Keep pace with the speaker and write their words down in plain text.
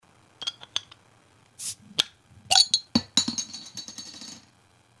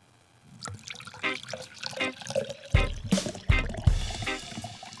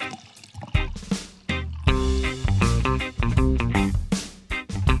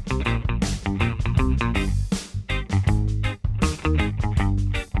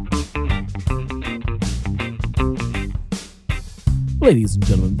Ladies and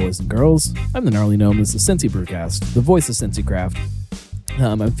gentlemen, boys and girls, I'm the gnarly gnome. This is Cincy Brewcast, the voice of Cincy Craft.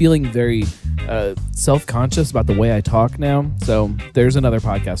 I'm feeling very self-conscious about the way I talk now. So there's another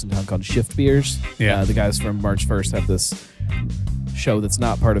podcast in town called Shift Beers. Yeah. The guys from March 1st have this show that's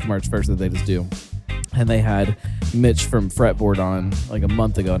not part of March 1st that they just do. And they had Mitch from Fretboard on like a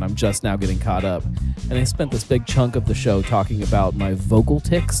month ago, and I'm just now getting caught up. And they spent this big chunk of the show talking about my vocal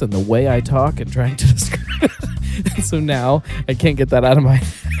tics and the way I talk and trying to describe it. And so now I can't get that out of my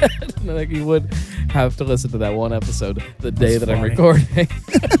head. Like, you would have to listen to that one episode the day that I'm recording.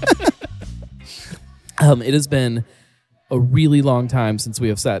 It has been a really long time since we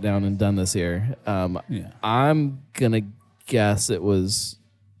have sat down and done this here. I'm going to guess it was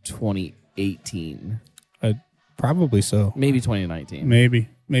 2018. Probably so. Maybe 2019.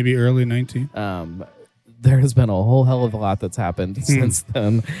 Maybe early 19. There has been a whole hell of a lot that's happened since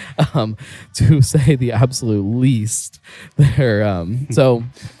then, to say the absolute least. So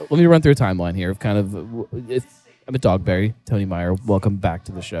let me run through a timeline here of kind of, I'm at Dogberry, Tony Meyer. Welcome back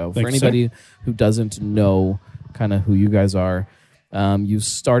to the show. Thanks, for anybody who doesn't know kind of who you guys are, you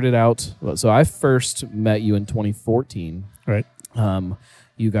started out, so I first met you in 2014. Right.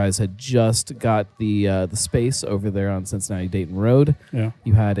 You guys had just got the space over there on Cincinnati Dayton Road. Yeah.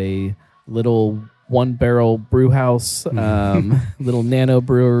 You had a little one-barrel brew house, little nano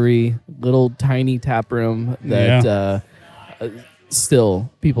brewery, little tiny tap room that still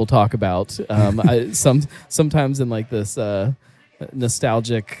people talk about. Sometimes in like this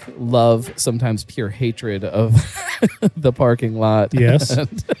nostalgic love, sometimes pure hatred of the parking lot. Yes.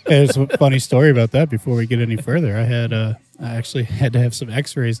 There's a funny story about that before we get any further. I actually had to have some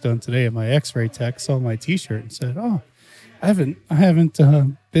x-rays done today, and my x-ray tech saw my t-shirt and said, "Oh, I haven't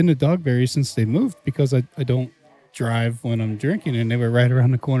been to Dogberry since they moved because I don't drive when I'm drinking, and they were right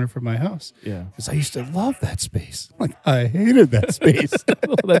around the corner from my house." Yeah, because I used to love that space. Like, I hated that space.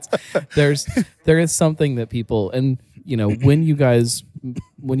 There is something that people, and you know, when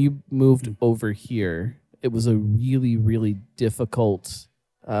you moved over here, it was a really, really difficult.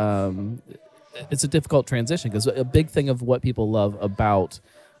 It's a difficult transition because a big thing of what people love about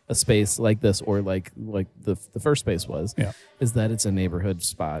a space like this, or like the first space was, is that it's a neighborhood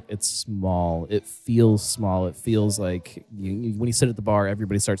spot. It's small. It feels small. It feels like when you sit at the bar,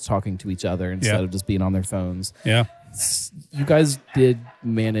 everybody starts talking to each other instead of just being on their phones. Yeah. You guys did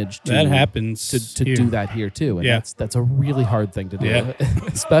manage to that happens to do that here too, and that's a really hard thing to do,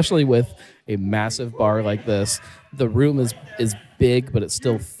 especially with a massive bar like this. The room is big, but it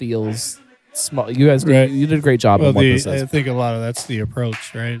still feels small. You guys, you did a great job of what this is. I think a lot of that's the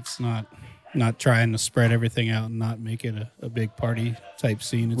approach, right? It's not trying to spread everything out and not make it a big party type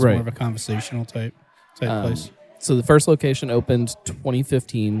scene. It's more of a conversational type place. So the first location opened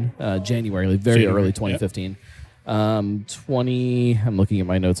 2015, January, like very early 2015. 20. I'm looking at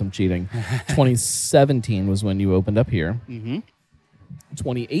my notes. I'm cheating. 2017 was when you opened up here. Mm-hmm.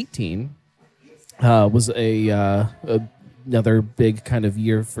 2018 was another big kind of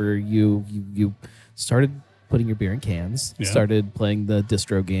year for you. You started putting your beer in cans. Started playing the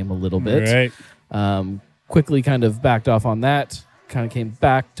distro game a little bit. Right. Quickly kind of backed off on that. Kind of came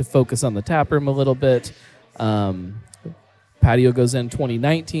back to focus on the tap room a little bit. Patio goes in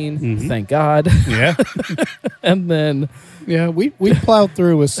 2019. Mm-hmm. Thank God. Yeah. And then we plowed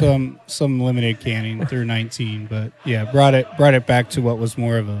through with some limited canning through 19, but brought it back to what was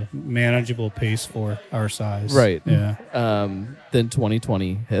more of a manageable pace for our size. Right. Yeah. Then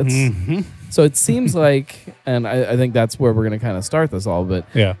 2020 hits. Mm-hmm. So it seems like, and I think that's where we're going to kind of start this all, but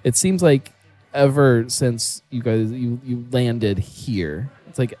it seems like ever since you guys you landed here,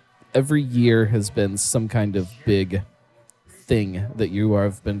 it's like every year has been some kind of big thing that you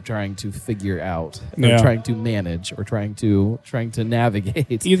have been trying to figure out, or trying to manage, or trying to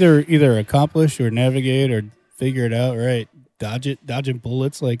navigate. Either accomplish or navigate or figure it out. Right, dodging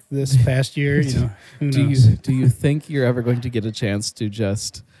bullets like this past year. Do you think you're ever going to get a chance to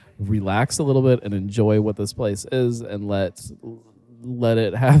just relax a little bit and enjoy what this place is, and let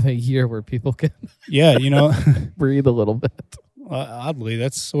it have a year where people can breathe a little bit? Oddly,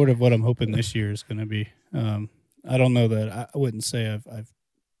 that's sort of what I'm hoping this year is going to be. I don't know that I wouldn't say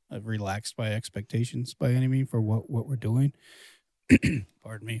I've relaxed my expectations by any means for what we're doing.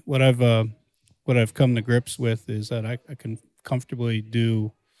 Pardon me. What I've come to grips with is that I can comfortably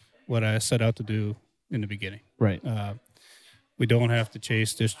do what I set out to do in the beginning. Right. We don't have to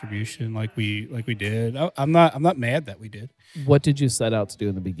chase distribution like we did. I'm not mad that we did. What did you set out to do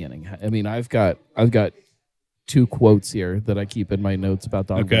in the beginning? I mean, I've got two quotes here that I keep in my notes about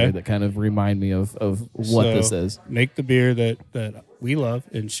Dogberry that kind of remind me of what this is. Make the beer that we love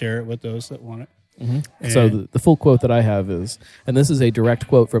and share it with those that want it. So the full quote that I have is, and this is a direct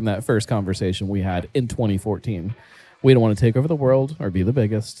quote from that first conversation we had in 2014. We don't want to take over the world or be the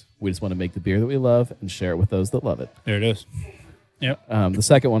biggest. We just want to make the beer that we love and share it with those that love it. There it is. Yep. The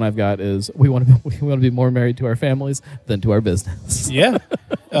second one I've got is we want to be more married to our families than to our business. Yeah.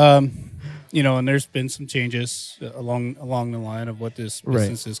 And there's been some changes along the line of what this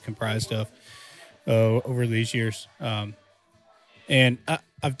business is comprised of over these years. And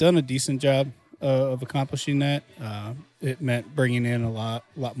I've done a decent job of accomplishing that. It meant bringing in a lot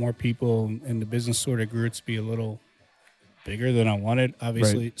more people, and the business sort of grew to be a little bigger than I wanted.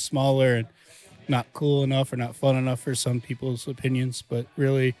 Obviously, smaller and not cool enough or not fun enough for some people's opinions. But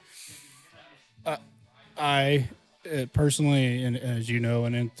really, I personally, and as you know,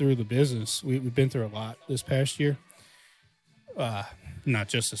 and then through the business, we've been through a lot this past year. Not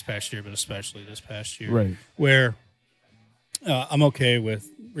just this past year, but especially this past year. Right. Where I'm okay with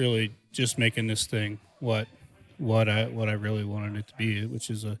really just making this thing what I really wanted it to be,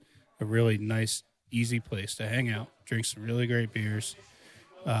 which is a really nice, easy place to hang out, drink some really great beers.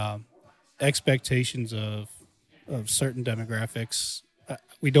 Expectations of certain demographics.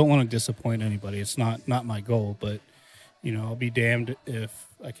 We don't want to disappoint anybody. It's not my goal, but I'll be damned if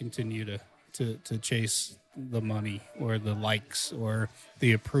I continue to chase the money or the likes or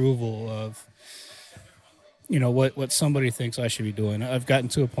the approval of what somebody thinks I should be doing. I've gotten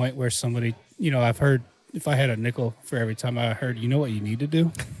to a point where somebody, I've heard, if I had a nickel for every time I heard, you know what you need to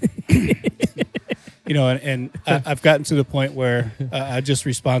do? I've gotten to the point where I just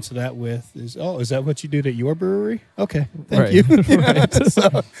respond to that with, is that what you did at your brewery? Okay, thank you.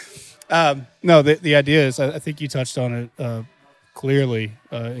 So, no, the idea is, I think you touched on it clearly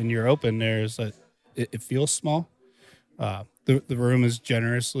in your open there, is that it feels small. The room is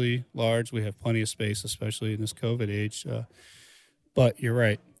generously large. We have plenty of space, especially in this COVID age. But you're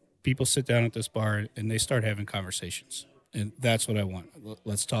right. People sit down at this bar and they start having conversations. And that's what I want.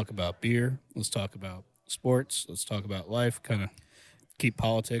 Let's talk about beer. Let's talk about sports. Let's talk about life. Kind of keep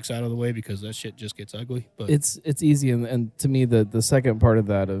politics out of the way, because that shit just gets ugly. But it's easy. And to me, the second part of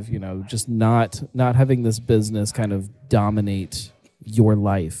that of, just not having this business kind of dominate your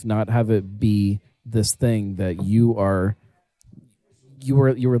life, not have it be this thing that you are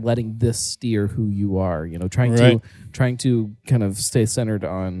letting this steer who you are, trying to kind of stay centered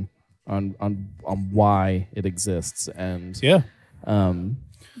on why it exists. And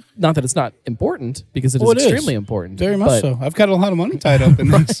not that it's not important, because it is extremely important. Very much so. I've got a lot of money tied up in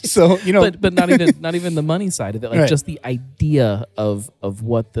this. So, but not even the money side of it, like just the idea of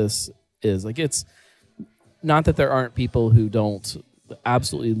what this is. Like, it's not that there aren't people who don't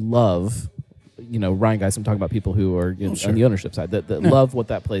absolutely love, Ryan Geist, I'm talking about people who are on the ownership side that love what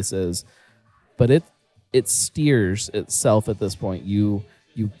that place is, but it steers itself at this point. You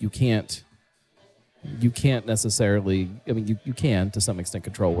can't necessarily, I mean, you can to some extent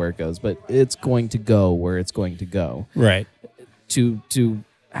control where it goes, but it's going to go where it's going to go. Right. To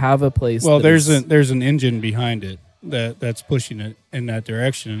have a place. Well, there's an engine behind it that's pushing it in that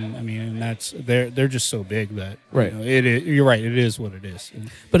direction. I mean, and that's they're just so big that you're right. It is what it is.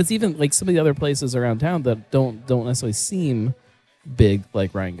 But it's even like some of the other places around town that don't necessarily seem big,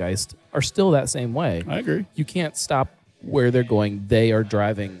 like Ryan Geist, are still that same way. I agree. You can't stop where they're going. They are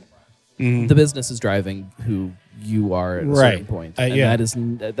driving. Mm-hmm. The business is driving who you are at a certain point.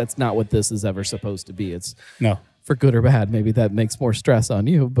 And that's not what this is ever supposed to be. It's no. For good or bad. Maybe that makes more stress on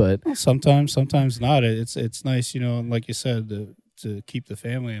you, but sometimes not. It's nice, and like you said, to keep the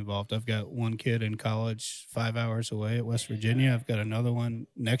family involved. I've got one kid in college 5 hours away at West Virginia. I've got another one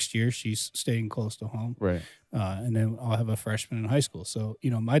next year. She's staying close to home. Right. And then I'll have a freshman in high school. So,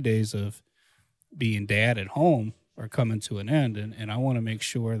 my days of being dad at home are coming to an end, and I want to make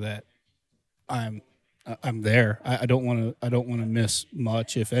sure that I'm there. I don't want to miss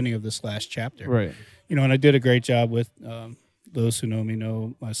much, if any, of this last chapter. Right. And I did a great job with those who know me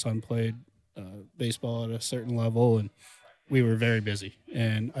know my son played baseball at a certain level, and we were very busy.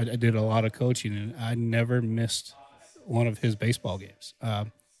 And I did a lot of coaching, and I never missed one of his baseball games.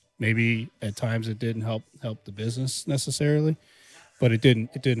 Maybe at times it didn't help the business necessarily, but it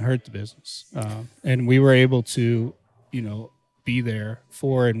didn't hurt the business. And we were able to, be there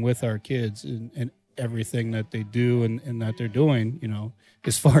for and with our kids and everything that they do and that they're doing,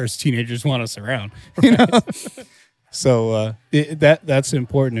 as far as teenagers want us around, So that's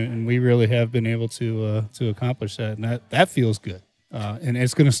important, and we really have been able to accomplish that, and that feels good, and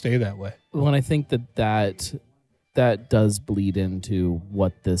it's going to stay that way. Well, and I think that does bleed into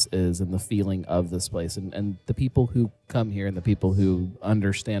what this is and the feeling of this place, and the people who come here and the people who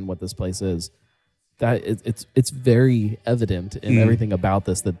understand what this place is, it's very evident in everything about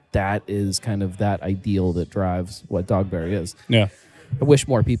this that is kind of that ideal that drives what Dogberry is. Yeah. I wish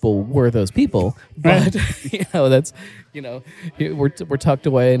more people were those people, but that's we're tucked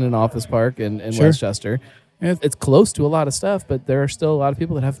away in an office park in Westchester. Yeah. It's close to a lot of stuff, but there are still a lot of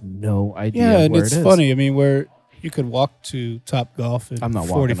people that have no idea. Yeah, and where it's it is. funny. I mean, where you could walk to Top Golf in I'm not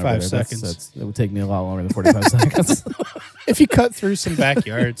walking 45 over there. seconds. It would take me a lot longer than 45 seconds. If you cut through some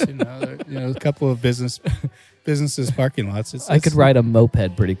backyards, a couple of businesses parking lots. I could ride a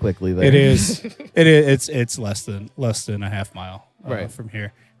moped pretty quickly there. It is. It's less than a half mile right from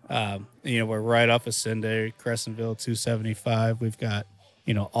here. We're right off of Sunday, Crescentville, 275. We've got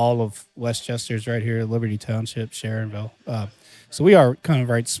all of Westchester's right here, Liberty Township, Sharonville. So we are kind of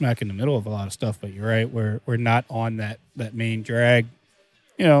right smack in the middle of a lot of stuff. But you're right, we're not on that main drag.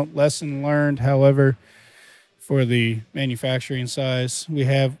 Lesson learned. However, for the manufacturing size we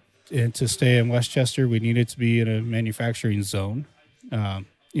have, and to stay in Westchester, we needed to be in a manufacturing zone.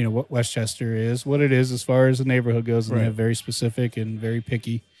 What Westchester is, what it is as far as the neighborhood goes, and they have very specific and very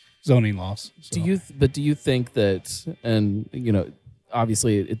picky zoning laws. So. Do you think that, and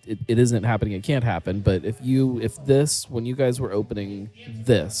obviously it isn't happening, it can't happen, but if this, when you guys were opening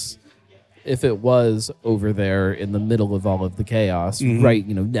this, if it was over there in the middle of all of the chaos, right,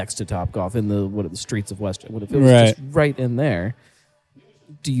 next to Topgolf in the streets of Westchester, what if it was just right in there?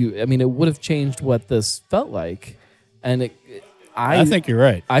 It would have changed what this felt like, and I think you're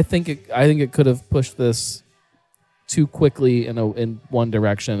right. I think it could have pushed this too quickly in one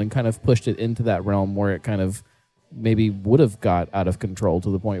direction and kind of pushed it into that realm where it kind of maybe would have got out of control to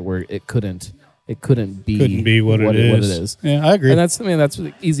the point where it couldn't be what it is. Yeah, I agree. And that's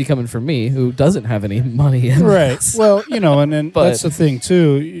easy coming from me, who doesn't have any money in right. this. Well, and then that's the thing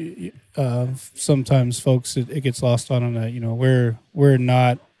too. Sometimes folks, it gets lost on them that we're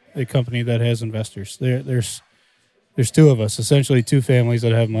not a company that has investors. There's two of us, essentially two families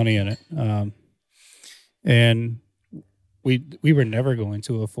that have money in it, and we were never going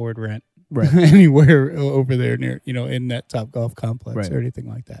to afford rent anywhere over there near in that Top Golf complex or anything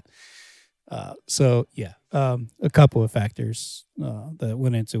like that. A couple of factors that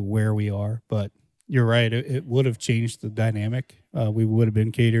went into where we are, but you're right. It would have changed the dynamic. We would have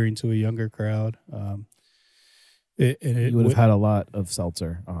been catering to a younger crowd. You would have had a lot of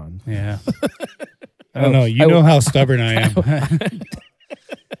seltzer on. Yeah. I don't know. You know how stubborn I am.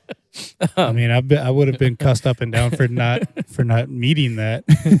 I would have been cussed up and down for not meeting that.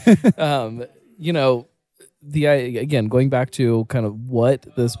 Again, going back to kind of what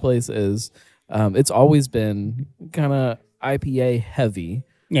this place is, it's always been kind of IPA heavy.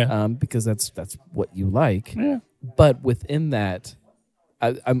 Yeah. Because that's what you like. Yeah. But within that,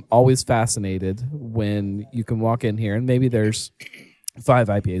 I'm always fascinated when you can walk in here and maybe there's 5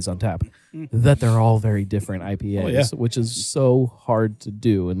 IPAs on tap, that they're all very different IPAs, which is so hard to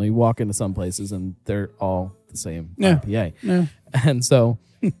do. And you walk into some places and they're all the same IPA. Yeah. And so,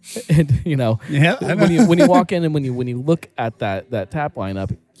 when you walk in and when you look at that tap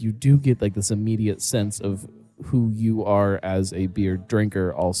lineup, you do get like this immediate sense of who you are as a beer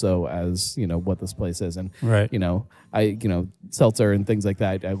drinker, also as what this place is. And seltzer and things like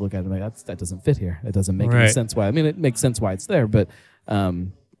that, I look at it like that doesn't fit here. It doesn't make any sense why. It makes sense why it's there, but I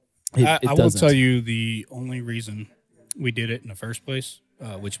will tell you the only reason we did it in the first place,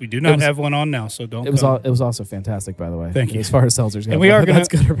 which we do not have one on now, so don't. It was also fantastic, by the way. Thank you. As far as seltzers go, and we are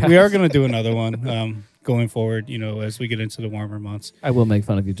going to do another one going forward. as we get into the warmer months. I will make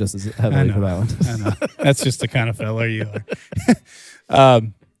fun of you just as heavily for that one. I know. That's just the kind of fella you are.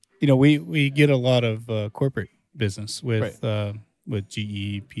 We get a lot of corporate business with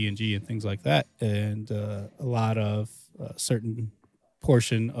GE, P&G, and things like that, and a lot of certain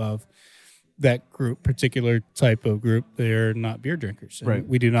portion of that particular type of group, they're not beer drinkers. And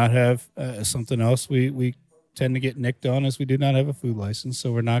we do not have something else we tend to get nicked on is we do not have a food license,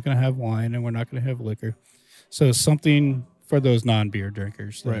 so we're not going to have wine and we're not going to have liquor. So something for those non-beer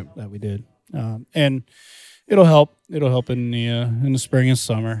drinkers that we did, and it'll help. It'll help in the spring and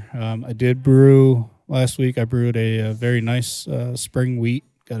summer. I did brew last week. I brewed a very nice spring wheat.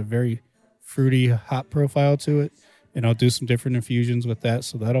 Got a very fruity hop profile to it. And I'll do some different infusions with that,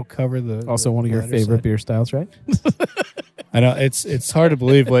 so that'll cover the. Also, one of your favorite beer styles, right? I know it's hard to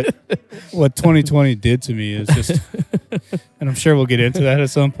believe what 2020 did to me is just, and I'm sure we'll get into that at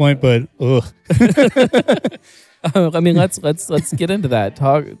some point. But let's get into that.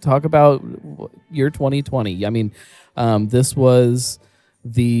 Talk about year 2020. This was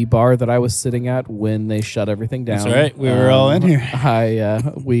the bar that I was sitting at when they shut everything down. That's right. We were all in here.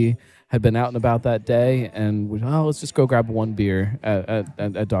 We had been out and about that day, and let's just go grab one beer at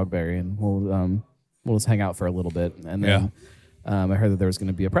Dogberry, and we'll we'll just hang out for a little bit. And then I heard that there was going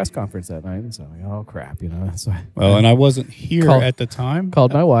to be a press conference that night, and so I'm like, oh crap, So and I wasn't here at the time.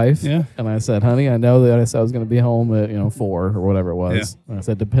 Called my wife, and I said, honey, I know that I said I was going to be home at 4 or whatever it was. And I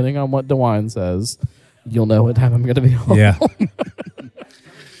said, depending on what DeWine says, you'll know what time I'm going to be home. Yeah.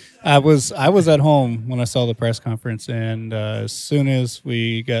 I was at home when I saw the press conference, and as soon as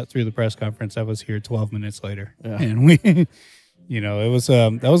we got through the press conference, I was here 12 minutes later. Yeah. And we, it was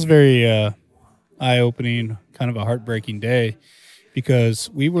that was very eye-opening, kind of a heartbreaking day, because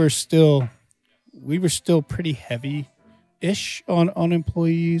we were still pretty heavy-ish on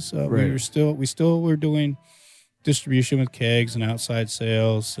employees. Right. We still were doing distribution with kegs and outside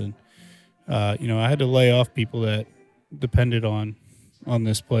sales, and I had to lay off people that depended on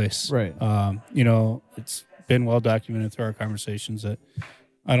this place. Right. It's been well documented through our conversations that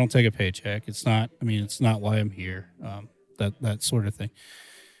I don't take a paycheck. It's not why I'm here. That sort of thing.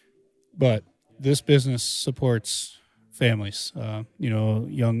 But this business supports families,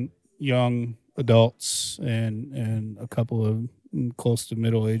 young adults and a couple of close to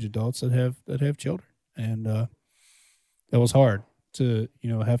middle-aged adults that have children. And that was hard to,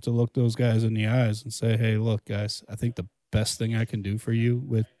 have to look those guys in the eyes and say, hey, look, guys, I think the best thing I can do for you,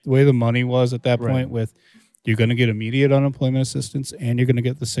 with the way the money was at that point, with you're going to get immediate unemployment assistance and you're going to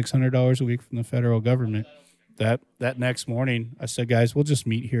get the $600 a week from the federal government. That next morning, I said, guys, we'll just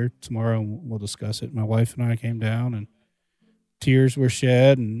meet here tomorrow and we'll discuss it. My wife and I came down and tears were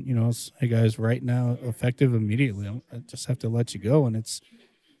shed, and it's, hey guys, right now, effective immediately. I just have to let you go. And it's,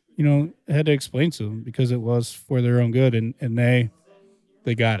 I had to explain to them because it was for their own good, and they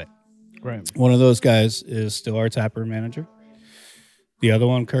got it. Right. One of those guys is still our tapper manager. The other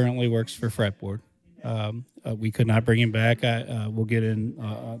one currently works for Fretboard. We could not bring him back. We'll get in.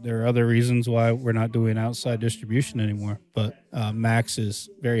 There are other reasons why we're not doing outside distribution anymore. But Max is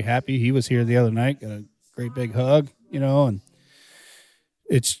very happy. He was here the other night. Got a great big hug, and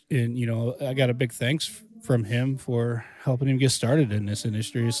I got a big thanks from him for helping him get started in this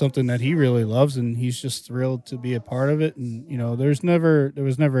industry. It's something that he really loves, and he's just thrilled to be a part of it. And there was never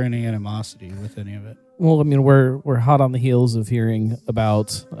any animosity with any of it. Well, I mean, we're hot on the heels of hearing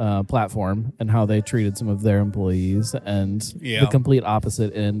about Platform and how they treated some of their employees, and the complete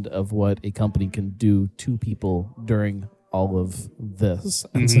opposite end of what a company can do to people during all of this.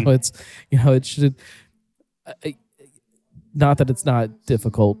 And so it's, it should. Not that it's not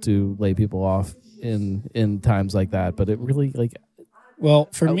difficult to lay people off in times like that, but it really, well,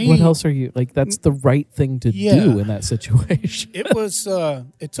 for me, what else are you that's the right thing to do in that situation. It was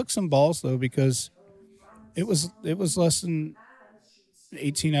it took some balls though, because it was less than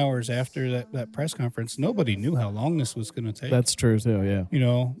 18 hours after that press conference. Nobody knew how long this was going to take. That's true too. Yeah.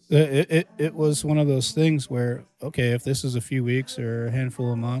 It was one of those things where, okay, if this is a few weeks or a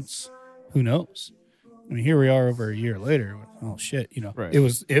handful of months, who knows? I mean, here we are over a year later. Oh shit, Right.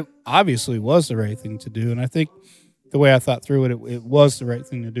 It obviously was the right thing to do, and I think the way I thought through it was the right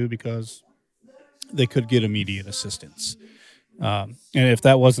thing to do, because they could get immediate assistance. And if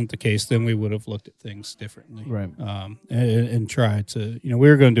that wasn't the case, then we would have looked at things differently, Right. And tried to, we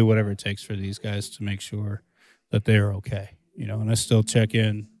were going to do whatever it takes for these guys to make sure that they're okay, And I still check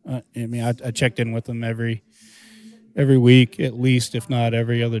in. I checked in with them every week at least, if not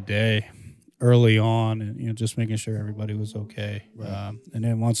every other day, early on, and just making sure everybody was okay. Right. And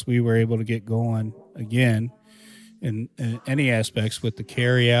then once we were able to get going again in any aspects with the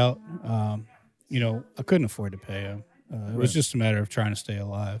carry out, I couldn't afford to pay them. It was just a matter of trying to stay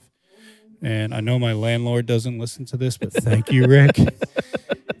alive. And I know my landlord doesn't listen to this, but thank you, Rick.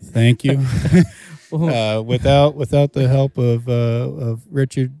 Thank you. Without the help of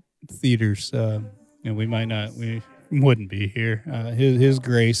Richard Theaters, we wouldn't be here. His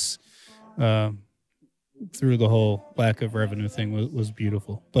grace through the whole lack of revenue thing was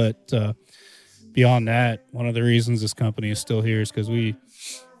beautiful. But beyond that, one of the reasons this company is still here is because we,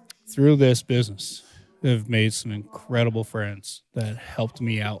 through this business, have made some incredible friends that helped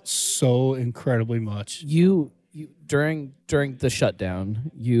me out so incredibly much. You during the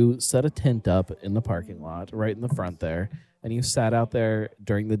shutdown, you set a tent up in the parking lot right in the front there, and you sat out there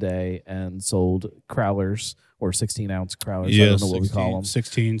during the day and sold crowlers, or 16-ounce crowlers. I don't know what we call them.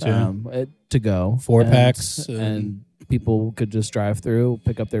 16s, yeah. To go. 4-packs. And people could just drive through,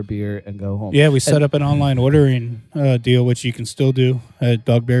 pick up their beer, and go home. Yeah, we set up an online ordering deal, which you can still do at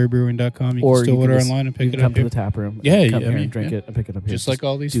dogberrybrewing.com. You can still order online and pick it up. Come to the tap room. Yeah, come here and drink it and pick it up here. Just like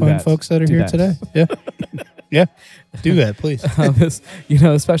all these fine folks that are here today. Yeah. Yeah, do that, please.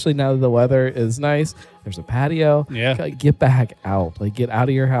 Especially now that the weather is nice. There's a patio. Yeah. Get back out. Get out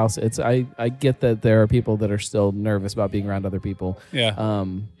of your house. I get that there are people that are still nervous about being around other people. Yeah.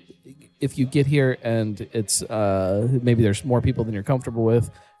 if you get here and it's maybe there's more people than you're comfortable with,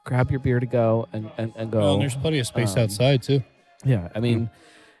 grab your beer to go and go. Well, and there's plenty of space outside too. Yeah, I mean,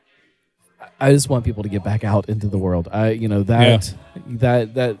 I just want people to get back out into the world.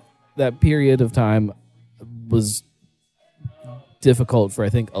 That period of time was difficult for, I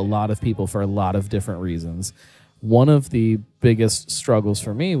think, a lot of people for a lot of different reasons. One of the biggest struggles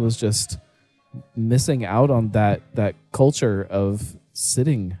for me was just missing out on that culture of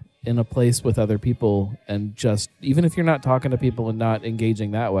sitting in a place with other people and just, even if you're not talking to people and not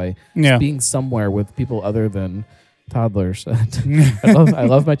engaging that way, just being somewhere with people other than toddlers. I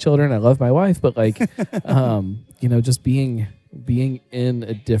love my children, I love my wife, but like just being in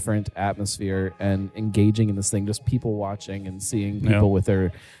a different atmosphere and engaging in this thing, just people watching and seeing people with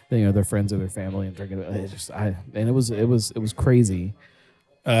their friends or their family and drinking. It was crazy.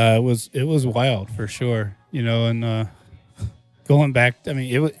 It was wild for sure, and going back, I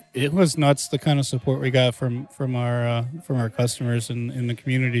mean, it was nuts, the kind of support we got from our customers in the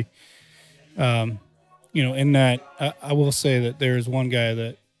community. In that, I will say that there is one guy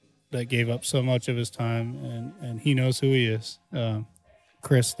that gave up so much of his time, and he knows who he is.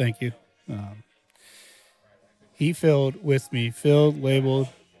 Chris, thank you. He filled, labeled,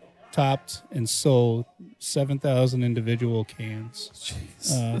 topped, and sold 7,000 individual cans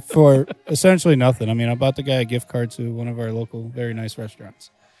for essentially nothing. I mean, I bought the guy a gift card to one of our local very nice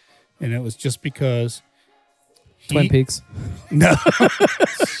restaurants, and it was just because Twin Peaks. No.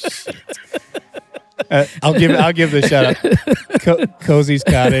 I'll give the shout out. Cozy's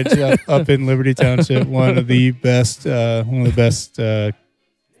Cottage up in Liberty Township, one of the best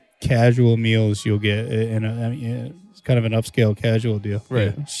casual meals you'll get. It's kind of an upscale casual deal.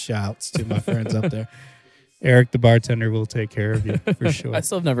 Right. Yeah, shouts to my friends up there. Eric, the bartender, will take care of you for sure. I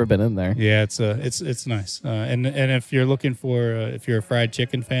still have never been in there. Yeah, it's nice. And if you're looking for if you're a fried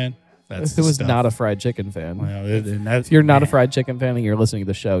chicken fan. Who was not a fried chicken fan? Well, if you're not a fried chicken fan and you're listening to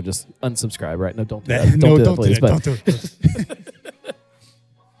the show, just unsubscribe, right? No, don't do that. Don't do that, please. Don't do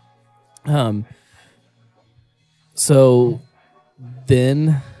it. So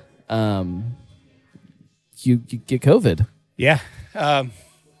then, you get COVID. Yeah.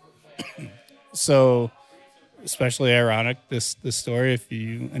 So, especially ironic, this story. If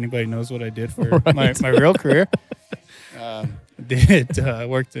anybody knows what I did for my real career.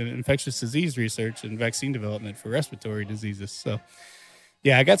 Worked in infectious disease research and vaccine development for respiratory diseases. So,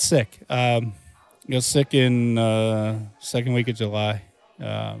 yeah, I got sick. Sick in second week of July.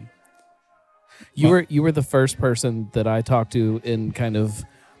 You were the first person that I talked to in kind of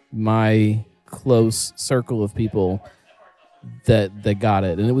my close circle of people that got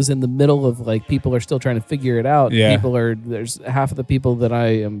it, and it was in the middle of like people are still trying to figure it out. Yeah. There's half of the people that I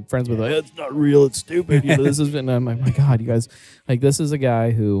am friends with like, it's not real, it's stupid. This is, and I'm like, my God, you guys, like, this is a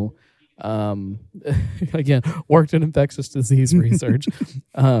guy who again worked in infectious disease research.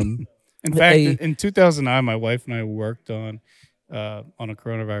 In fact, in 2009, my wife and I worked on a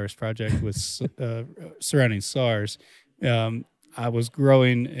coronavirus project with surrounding SARS. I was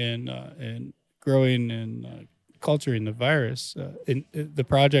growing and culturing the virus. The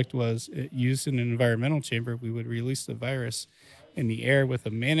project was used in an environmental chamber. We would release the virus in the air with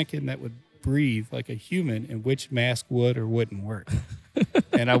a mannequin that would breathe like a human, and which mask would or wouldn't work.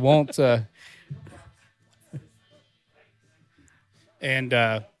 And I won't. So none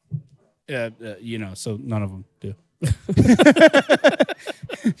of them do.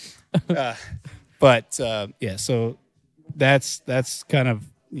 So that's kind of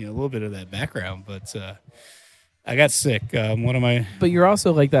a little bit of that background, but. I got sick. But you're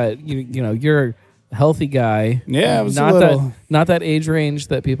also like that. You're a healthy guy. Yeah, I was not that age range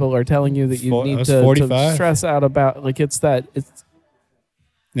that people are telling you that you need to stress out about. Like it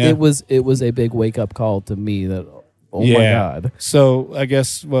was a big wake up call to me that my God. So I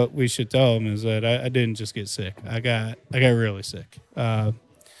guess what we should tell them is that I didn't just get sick. I got really sick. I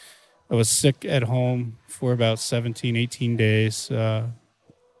was sick at home for about 17, 18 days,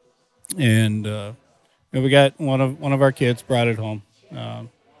 and. We got one of our kids brought it home.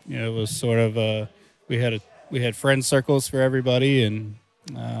 It was sort of we had friend circles for everybody, and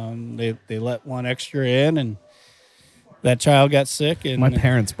they let one extra in, and that child got sick. And my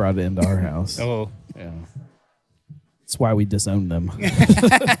parents brought it into our house. Oh, yeah, that's why we disowned them.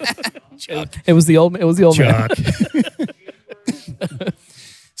 It was the old Chuck.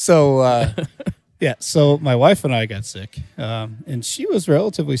 So. Yeah, so my wife and I got sick, and she was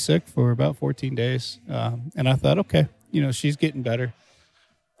relatively sick for about 14 days. And I thought, okay, she's getting better.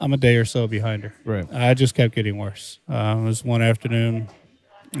 I'm a day or so behind her. Right. I just kept getting worse. It was one afternoon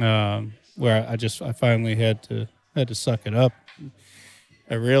where I finally had to suck it up.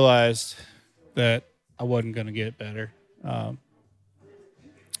 I realized that I wasn't going to get better.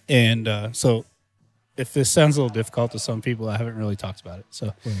 So if this sounds a little difficult to some people, I haven't really talked about it.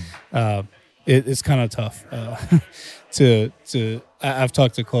 So it's kind of tough I've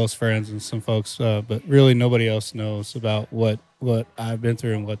talked to close friends and some folks, but really nobody else knows about what I've been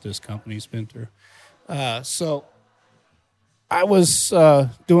through and what this company's been through. So I was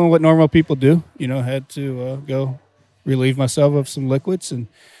doing what normal people do, had to go relieve myself of some liquids, and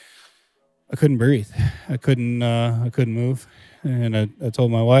I couldn't breathe. I couldn't move. And I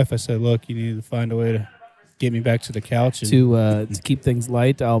told my wife, I said, look, you need to find a way to get me back to the couch. And To keep things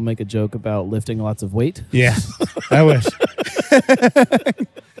light, I'll make a joke about lifting lots of weight. yeah, I wish.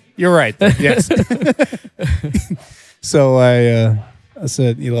 You're right. Yes. So I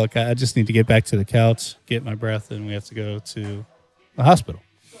said, look, I just need to get back to the couch, get my breath, and we have to go to the hospital.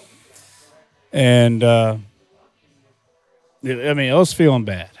 And, I was feeling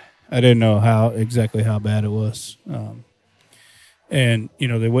bad. I didn't know exactly how bad it was. And,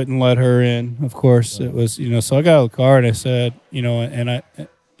 they wouldn't let her in, of course. It was, so I got out of the car and I said,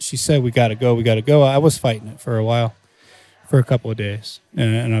 she said, we got to go. I was fighting it for a while, for a couple of days.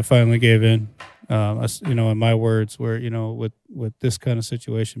 And I finally gave in. And my words were, with this kind of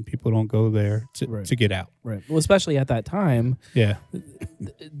situation, people don't go there to get out. Right. Well, especially at that time. Yeah.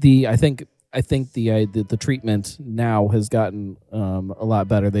 I think the treatment now has gotten a lot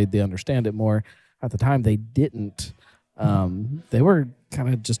better. They understand it more. At the time, they didn't. They were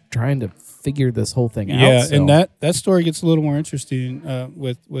kind of just trying to figure this whole thing out. Yeah, so. And that story gets a little more interesting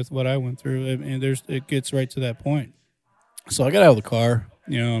with what I went through, and it gets right to that point. So I got out of the car,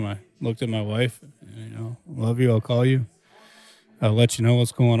 and I looked at my wife. Love you. I'll call you. I'll let you know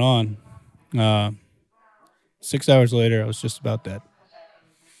what's going on. 6 hours later, I was just about dead.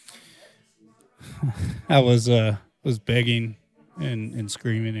 I was begging and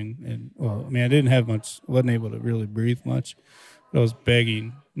screaming and I didn't have much, wasn't able to really breathe much, but I was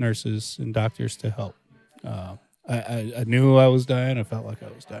begging nurses and doctors to help. I knew I was dying. I felt like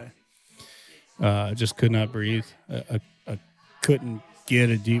I was dying. I just could not breathe. I couldn't get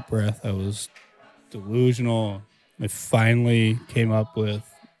a deep breath. I was delusional. I finally came up with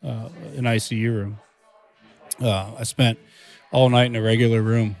an ICU room. I spent all night in a regular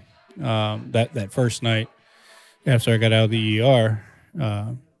room. That first night after I got out of the ER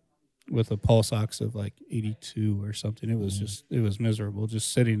with a pulse ox of like 82 or something. It was miserable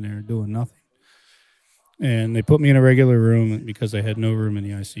just sitting there doing nothing. And they put me in a regular room because they had no room in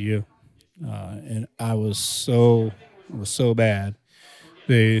the ICU. And I was so bad.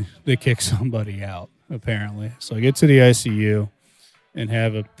 They kicked somebody out apparently. So I get to the ICU and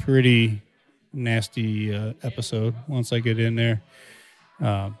have a pretty nasty episode once I get in there.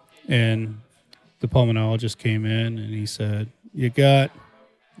 And the pulmonologist came in and he said, you got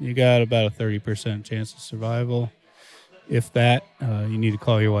about a 30% chance of survival. If that, you need to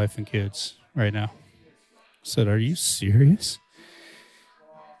call your wife and kids right now. I said, are you serious?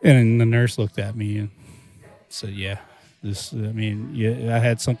 And the nurse looked at me and said, yeah. I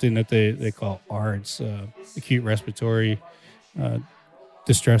had something that they call ARDS, acute respiratory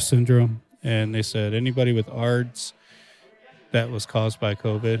distress syndrome. And they said anybody with ARDS that was caused by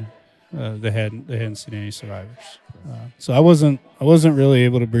COVID, they hadn't seen any survivors. So I wasn't really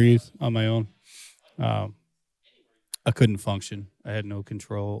able to breathe on my own. I couldn't function. I had no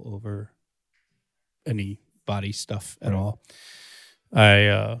control over any body stuff at all.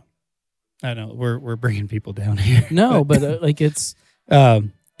 I know we're bringing people down here. No, but it's I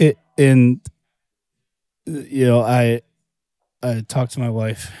talked to my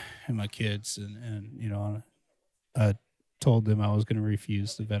wife and my kids, and I told them I was going to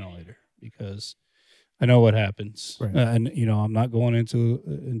refuse the ventilator because I know what happens. Right. And I'm not going into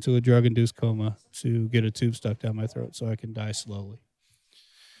a drug-induced coma to get a tube stuck down my throat so I can die slowly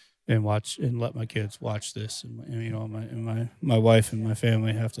and let my kids watch this, and my wife and my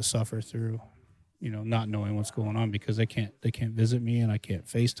family have to suffer through not knowing what's going on because they can't visit me, and I can't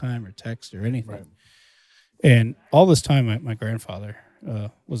FaceTime or text or anything. Right. And all this time my grandfather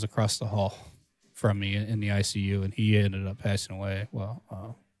was across the hall from me in the ICU, and he ended up passing away. Well,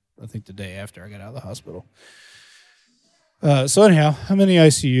 I think the day after I got out of the hospital. So anyhow, I'm in the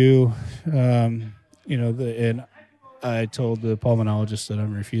ICU, and I told the pulmonologist that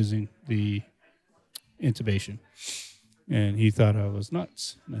I'm refusing the intubation, and he thought I was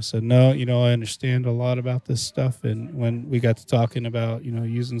nuts. And I said, no, I understand a lot about this stuff. And when we got to talking about,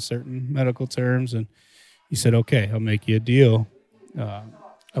 using certain medical terms, and he said, okay, I'll make you a deal.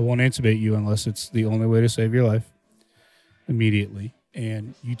 I won't intubate you unless it's the only way to save your life immediately,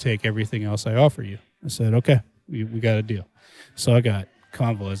 and you take everything else I offer you. I said, okay, we got a deal. So I got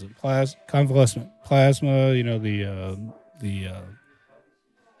convalescent plasma, you know, the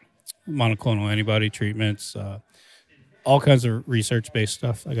monoclonal antibody treatments, all kinds of research-based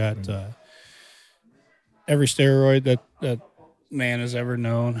stuff. I got every steroid that man has ever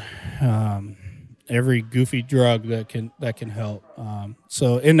known, every goofy drug that can help.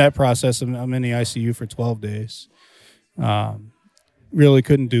 So in that process, I'm in the ICU for 12 days. Really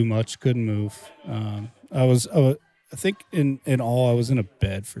couldn't do much, couldn't move. I think in all, I was in a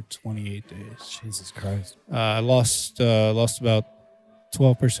bed for 28 days. Jesus Christ. I lost about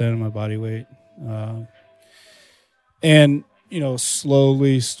 12% of my body weight. And, you know,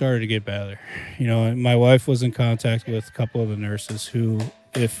 slowly started to get better. You know, and my wife was in contact with a couple of the nurses who,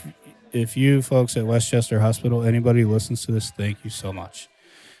 if you folks at Westchester Hospital, anybody listens to this, thank you so much.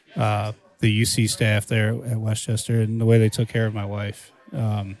 The UC staff there at Westchester and the way they took care of my wife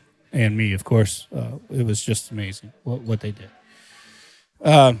and me, of course, it was just amazing what they did.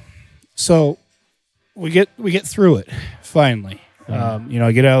 So we get through it finally. You know,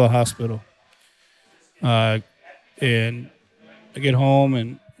 I get out of the hospital, and I get home,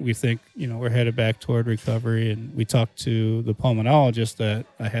 and we think, you know, we're headed back toward recovery, and we talked to the pulmonologist that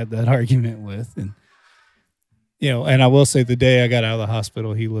I had that argument with, and you know, and I will say the day I got out of the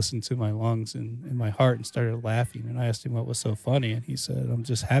hospital, he listened to my lungs and my heart and started laughing, and I asked him what was so funny, and he said, "I'm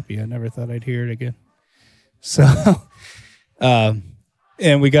just happy. I never thought I'd hear it again." So,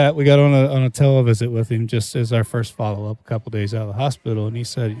 and we got on a televisit with him just as our first follow up a couple days out of the hospital, and he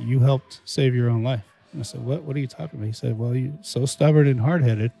said, "You helped save your own life." And I said, "What are you talking about?" He said, "Well, you're so stubborn and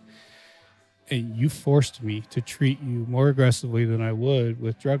hard-headed, and you forced me to treat you more aggressively than I would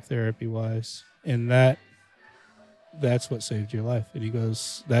with drug therapy-wise, and that's what saved your life." And he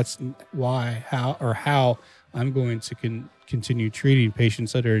goes, "That's how I'm going to continue treating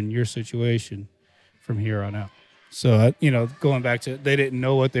patients that are in your situation from here on out." So, you know, going back to, they didn't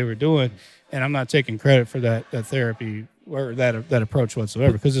know what they were doing, and I'm not taking credit for that therapy or that approach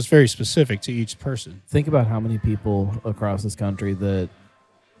whatsoever, because it's very specific to each person. Think about how many people across this country that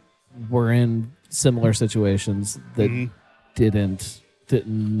were in similar situations that didn't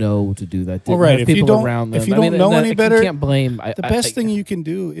know to do that. Didn't right. have If you people don't, around them. if you don't know any better, you can't blame. The best thing you can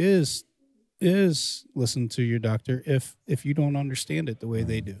do is listen to your doctor if you don't understand it the way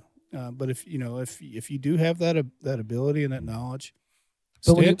they do. But if you do have that ability and that knowledge,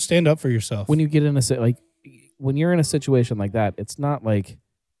 stand up for yourself. When you get in when you're in a situation like that, it's not like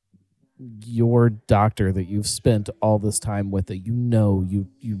your doctor that you've spent all this time with, that you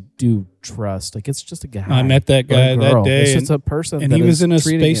do trust. Like, it's just a guy. I met that guy that day. It's just a person, and he was in a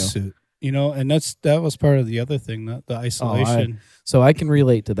spacesuit. You know, and that was part of the other thing, the isolation. So I can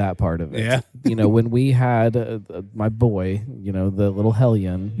relate to that part of it. Yeah. You know, when we had my boy, you know, the little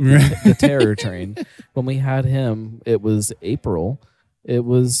hellion, the terror train, when we had him, it was April. It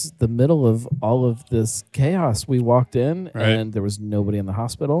was the middle of all of this chaos. We walked in and there was nobody in the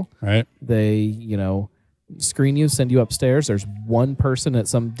hospital. Right. They, you know, screen you, send you upstairs. There's one person at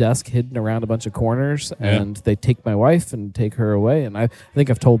some desk hidden around a bunch of corners, and they take my wife and take her away. And I think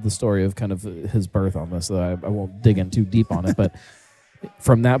I've told the story of kind of his birth on this, so I won't dig in too deep on it. But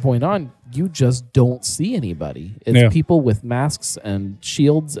from that point on, you just don't see anybody. It's people with masks and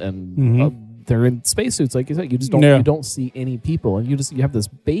shields, and they're in spacesuits, like you said. You just don't you don't see any people, and you have this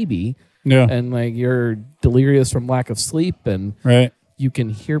baby, and like you're delirious from lack of sleep, and you can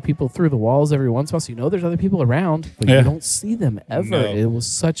hear people through the walls every once in a while, so you know there's other people around, but you don't see them ever. No. It was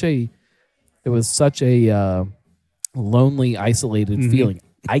such a lonely, isolated feeling.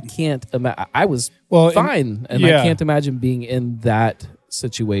 I can't imagine. I was fine, and I can't imagine being in that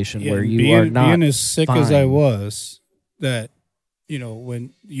situation where you are not being as sick fine. as I was. That, you know,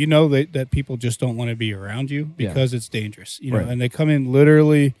 when you know that people just don't want to be around you because it's dangerous. You know, and they come in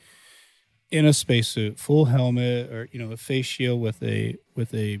literally in a spacesuit, full helmet, or, you know, a face shield with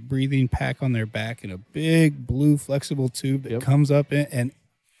a breathing pack on their back and a big blue flexible tube that comes up in, and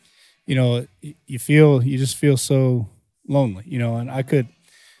you know, you just feel so lonely, you know. And I could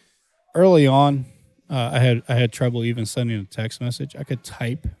early on, I had trouble even sending a text message. I could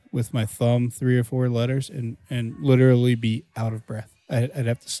type with my thumb 3 or 4 letters and literally be out of breath. I'd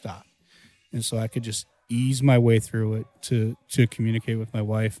have to stop, and so I could just ease my way through it to communicate with my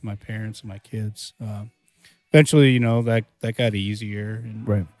wife, my parents, and my kids. Eventually, you know, that got easier.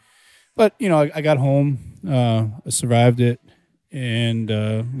 And, but, you know, I got home, I survived it, and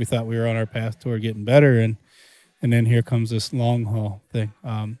we thought we were on our path toward getting better. And then here comes this long haul thing.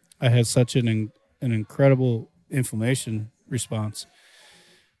 I had such an incredible inflammation response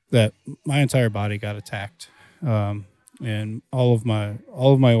that my entire body got attacked. and all of my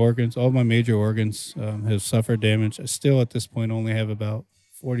organs, all of my major organs have suffered damage. I still at this point only have about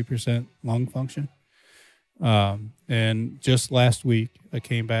 40% lung function. And just last week I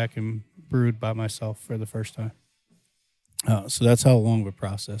came back and brewed by myself for the first time. So that's how long of a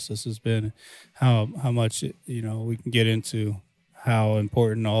process this has been. How much we can get into how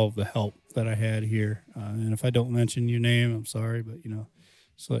important all of the help that I had here. And if I don't mention your name, I'm sorry, but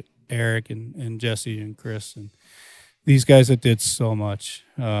it's like Eric and Jesse and Chris and these guys that did so much.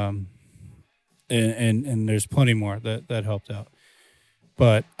 And there's plenty more that helped out.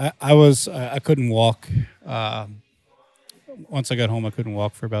 But I couldn't walk. Once I got home, I couldn't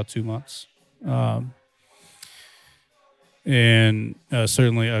walk for about 2 months. And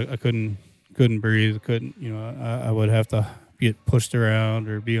certainly I couldn't breathe. I would have to get pushed around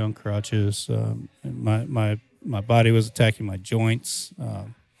or be on crutches. And my body was attacking my joints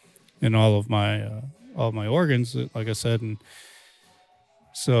and all of my organs, like I said. And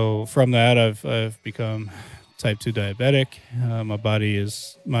so from that, I've become type 2 diabetic. My body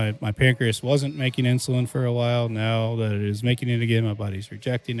is my pancreas wasn't making insulin for a while. Now that it is making it again, my body's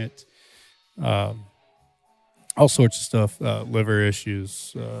rejecting it. All sorts of stuff, liver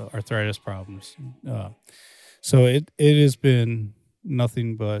issues, arthritis problems. So it has been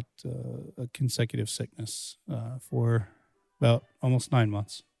nothing but a consecutive sickness for about almost 9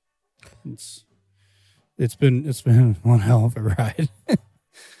 months. It's been one hell of a ride.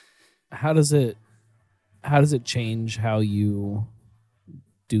 How does it change how you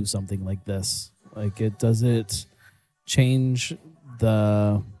do something like this? Does it change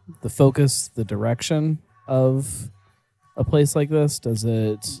the focus, the direction of a place like this? Does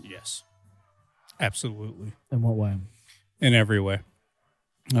it? Yes, absolutely. In what way? In every way.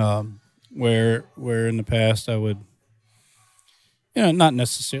 Where in the past I would, not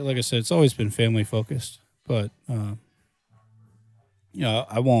necessarily, like I said, it's always been family focused, but I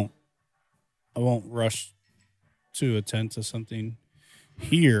won't rush to attend to something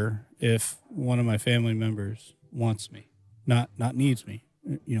here if one of my family members wants me, not needs me,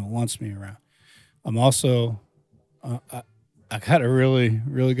 wants me around. I'm also, I got a really,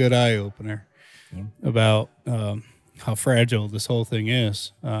 really good eye opener about how fragile this whole thing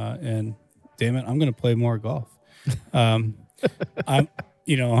is. And damn it, I'm going to play more golf. I'm going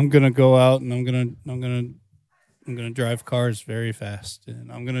to go out and I'm going to drive cars very fast,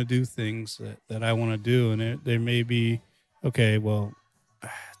 and I'm going to do things that I want to do. And there may be, okay, well,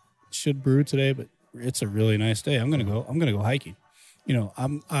 should brew today, but it's a really nice day. I'm going to go hiking.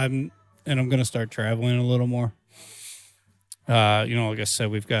 And I'm going to start traveling a little more. Like I said,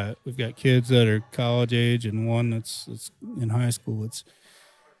 we've got kids that are college age and one that's in high school. It's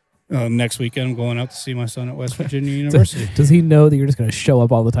next weekend I'm going out to see my son at West Virginia University. Does he know that you're just going to show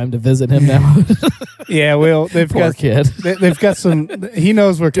up all the time to visit him now? Yeah, well, they've Poor got kid. They've got some. He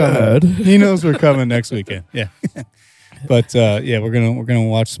knows we're coming. He knows we're coming next weekend. Yeah, but we're gonna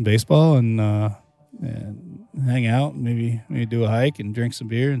watch some baseball and hang out. Maybe do a hike and drink some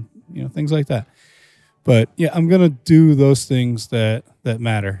beer and things like that. But yeah, I'm gonna do those things that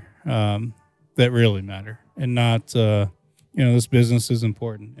matter, that really matter, and not this business is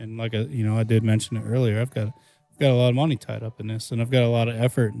important. And like I did mention it earlier, I've got a lot of money tied up in this, and I've got a lot of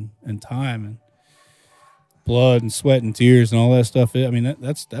effort and time and blood and sweat and tears and all that stuff. I mean,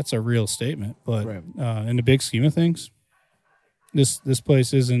 that's a real statement. But right. In the big scheme of things, this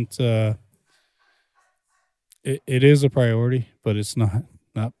place isn't. It is a priority, but it's not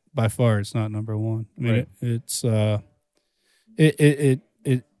by far. It's not number one. I mean, right.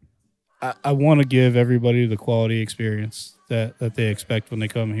 I want to give everybody the quality experience that they expect when they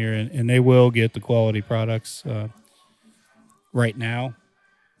come here, and they will get the quality products. Right now,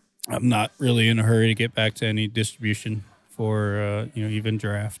 I'm not really in a hurry to get back to any distribution for even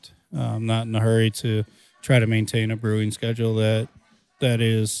draft. I'm not in a hurry to try to maintain a brewing schedule that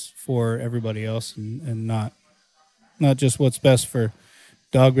is for everybody else and not just what's best for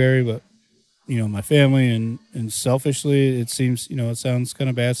Dogberry, but my family and selfishly, it seems it sounds kind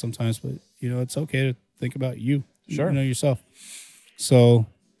of bad sometimes, but it's okay to think about you, sure, yourself. So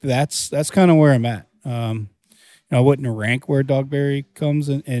that's kind of where I'm at. I wouldn't rank where Dogberry comes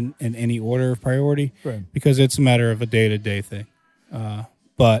in any order of priority, right, because it's a matter of a day-to-day thing.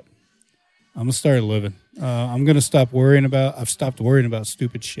 But I'm gonna start living. I'm gonna stop worrying about. I've stopped worrying about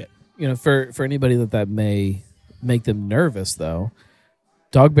stupid shit. For anybody that may make them nervous, though,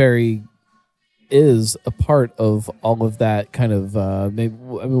 Dogberry is a part of all of that kind of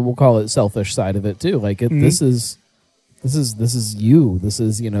we'll call it selfish side of it too. Like this is you. This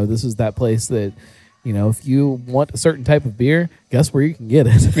is this is that place that if you want a certain type of beer, guess where you can get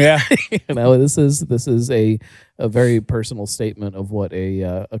it. Yeah. This is a very personal statement of what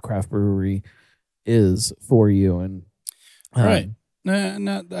a craft brewery is for you, and Right.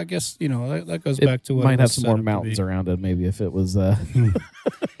 No, I guess that goes it back to what might it have was some set more up to mountains be. around it. Maybe if it was,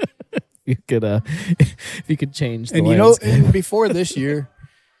 you could if you could change the And landscape. and before this year,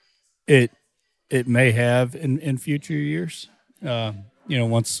 it may have in future years.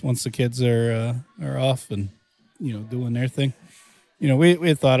 Once the kids are off and doing their thing, we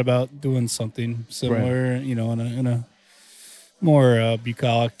had thought about doing something similar. In a more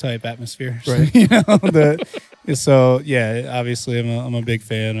bucolic type atmosphere. Right. So yeah, obviously I'm a big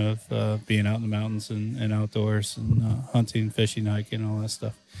fan of being out in the mountains and outdoors and hunting, fishing, hiking, all that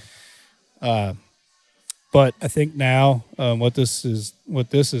stuff. But I think now what this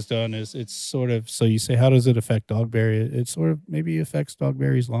has done is it's sort of, so you say, how does it affect Dogberry? It sort of maybe affects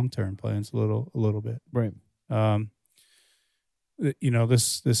Dogberry's long-term plans a little bit. Right.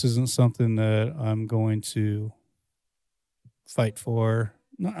 This isn't something that I'm going to fight for.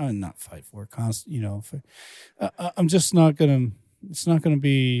 Not fight for. I'm just not gonna. It's not gonna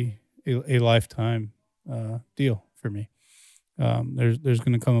be a lifetime deal for me. There's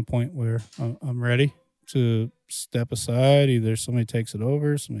gonna come a point where I'm ready to step aside. Either somebody takes it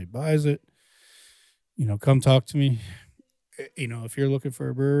over, somebody buys it. Come talk to me. If you're looking for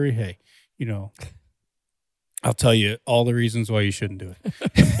a brewery, hey, I'll tell you all the reasons why you shouldn't do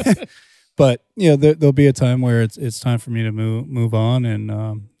it. But there'll be a time where it's time for me to move on,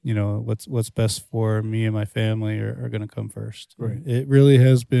 and what's best for me and my family are going to come first. Right. It really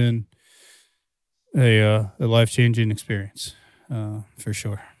has been a life-changing experience, for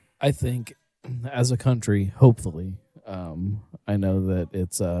sure. I think as a country, hopefully, I know that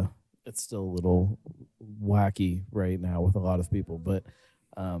it's still a little wacky right now with a lot of people, but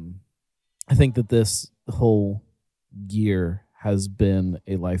I think that this whole year has been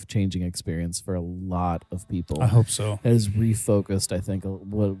a life-changing experience for a lot of people. I hope so. It has refocused, I think,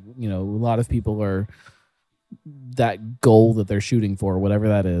 what a lot of people are, that goal that they're shooting for, whatever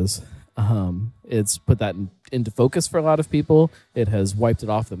that is. It's put that into focus for a lot of people. It has wiped it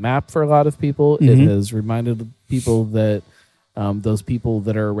off the map for a lot of people. Mm-hmm. It has reminded people that those people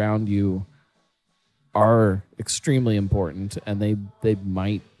that are around you are extremely important, and they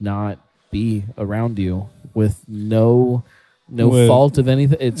might not be around you with no fault of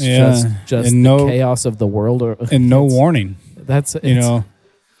anything. It's just the chaos of the world, and no warning. That's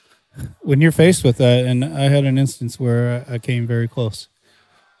when you're faced with that. And I had an instance where I came very close.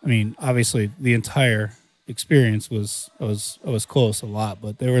 I mean, obviously, the entire experience was I was close a lot,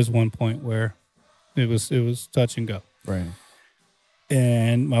 but there was one point where it was touch and go. Right.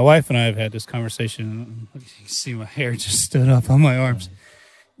 And my wife and I have had this conversation. You can see my hair just stood up on my arms.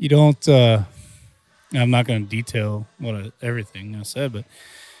 You don't. I'm not going to detail everything I said, but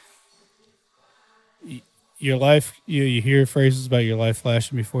your life. You hear phrases about your life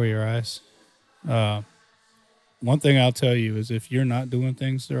flashing before your eyes. One thing I'll tell you is, if you're not doing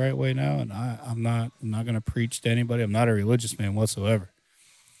things the right way now, and I'm not going to preach to anybody. I'm not a religious man whatsoever.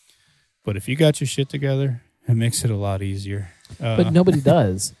 But if you got your shit together, it makes it a lot easier. But nobody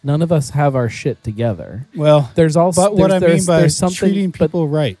does. None of us have our shit together. Well, there's also. But what I mean by treating but people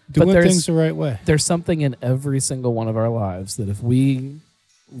right, doing things the right way. There's something in every single one of our lives that if we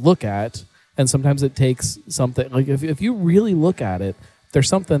look at, and sometimes it takes something, like if you really look at it, there's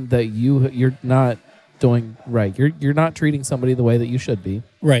something that you're not doing right. You're not treating somebody the way that you should be.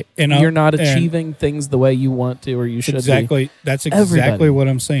 Right. And you're not achieving things the way you want to or you should be. That's exactly what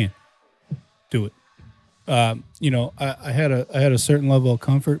I'm saying. Do it. I had a certain level of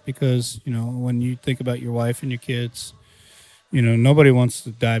comfort because, when you think about your wife and your kids, nobody wants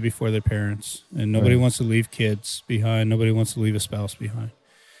to die before their parents, and nobody wants to leave kids behind. Nobody wants to leave a spouse behind.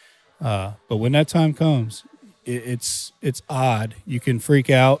 But when that time comes, it's odd. You can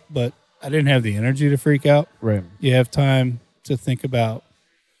freak out, but I didn't have the energy to freak out. Right. You have time to think about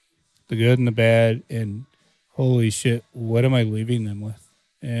the good and the bad, and holy shit, what am I leaving them with?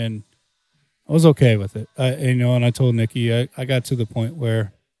 And I was okay with it. And I told Nikki, I got to the point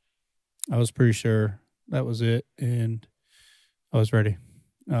where I was pretty sure that was it, and I was ready.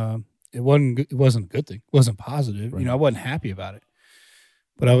 It wasn't a good thing. It wasn't positive. Right. I wasn't happy about it,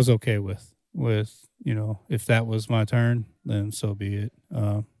 but I was okay with if that was my turn, then so be it.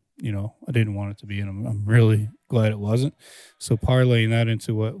 I didn't want it to be, and I'm really glad it wasn't. So parlaying that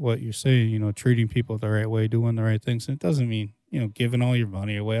into what you're saying, treating people the right way, doing the right things. And it doesn't mean, giving all your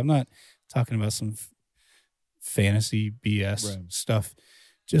money away. I'm not talking about some fantasy BS stuff.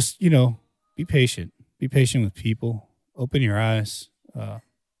 Just, be patient. Be patient with people. Open your eyes.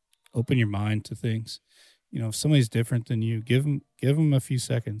 open your mind to things. If somebody's different than you, give them a few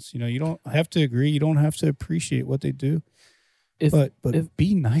seconds. You don't have to agree. You don't have to appreciate what they do. But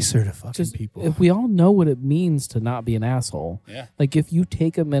be nicer to fucking people. If we all know what it means to not be an asshole, like if you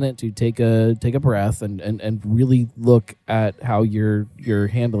take a minute to take a breath and really look at how you're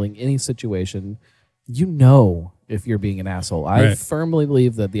handling any situation, if you're being an asshole. I firmly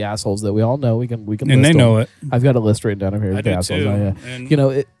believe that the assholes that we all know, we can list and they know them. it. I've got a list written down over here. I do assholes. too.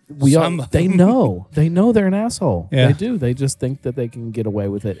 They know they're an asshole. Yeah. They do. They just think that they can get away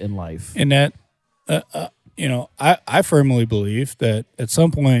with it in life. And that, I firmly believe that at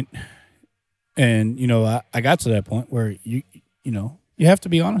some point, and I got to that point where you have to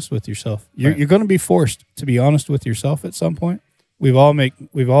be honest with yourself. You're going to be forced to be honest with yourself at some point. We've all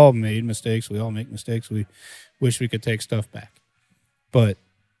made mistakes. We all make mistakes. We wish we could take stuff back, but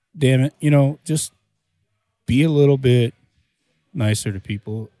damn it, just be a little bit nicer to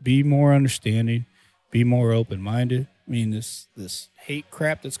people. Be more understanding. Be more open-minded. I mean, this hate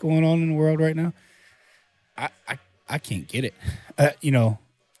crap that's going on in the world right now, I can't get it. And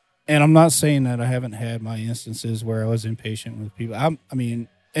I'm not saying that I haven't had my instances where I was impatient with people. I mean,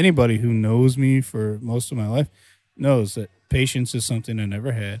 anybody who knows me for most of my life knows that patience is something I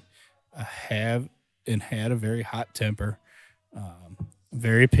never had. I have and had a very hot temper,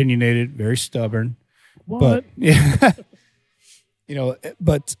 very opinionated, very stubborn. What? But yeah,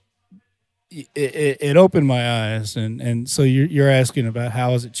 but it opened my eyes, and so you're asking about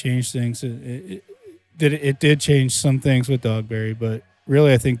how has it changed things. It did change some things with Dogberry, but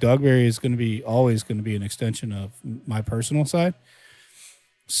really I think Dogberry is always going to be an extension of my personal side.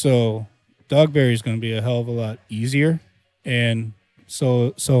 So Dogberry is going to be a hell of a lot easier, and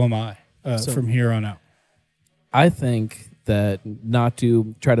so am I from here on out. I think that, not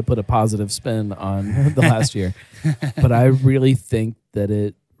to try to put a positive spin on the last year, but I really think that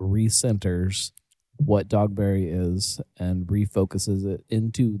it recenters what Dogberry is and refocuses it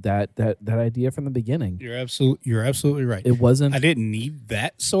into that idea from the beginning. You're absolutely right. It wasn't. I didn't need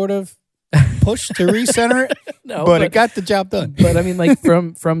that sort of push to recenter it, no, but it got the job done. But I mean, like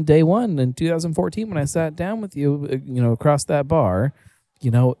from day one in 2014, when I sat down with you, across that bar,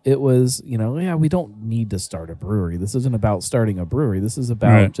 it was, we don't need to start a brewery. This isn't about starting a brewery. This is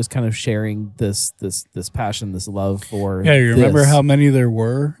about just kind of sharing this passion, this love for. Yeah, you remember how many there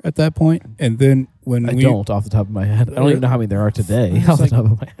were at that point? And then when I don't off the top of my head. I don't even know how many there are today off the top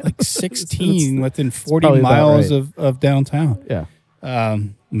of my head. Like 16 within 40 miles of downtown. Yeah.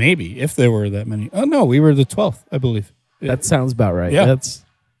 Maybe, if there were that many. Oh, no, we were the 12th, I believe. That sounds about right. Yeah. That's.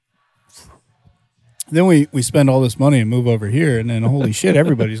 Then we spend all this money and move over here, and then holy shit,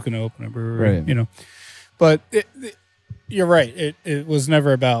 everybody's going to open a brewery, Right. But you're right. It was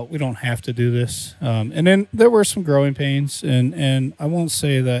never about we don't have to do this. And then there were some growing pains, and I won't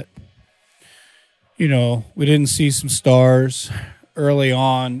say that, we didn't see some stars early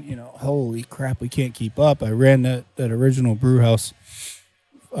on. Holy crap, we can't keep up. I ran that original brew house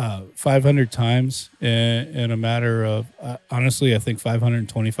 500 times in a matter of, honestly, I think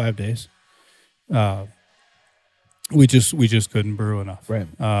 525 days. We just couldn't brew enough. Right.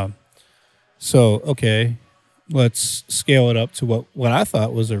 So, okay, let's scale it up to what I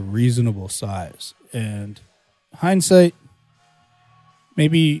thought was a reasonable size. And hindsight,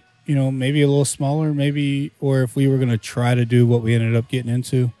 maybe a little smaller, or if we were going to try to do what we ended up getting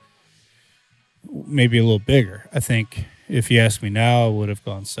into, maybe a little bigger. I think if you ask me now, I would have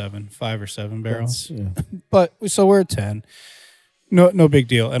gone 5 or 7 barrels. But so we're at 10. No big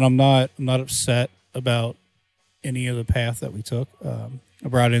deal. And I'm not upset about any of the path that we took. I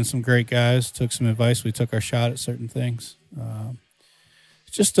brought in some great guys, took some advice. We took our shot at certain things.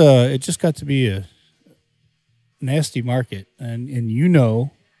 It just got to be a nasty market, and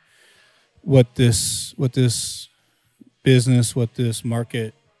what this business, what this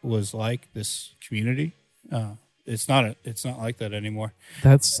market was like, this community. It's not like that anymore.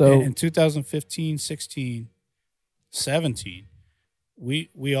 That's so. In 2015, 16, 17,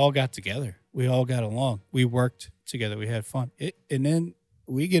 we all got together. We all got along. We worked together. We had fun. And then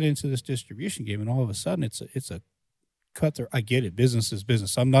we get into this distribution game, and all of a sudden, it's a cutthroat. I get it. Business is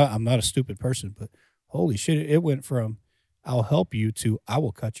business. I'm not a stupid person, but holy shit, it went from I'll help you to I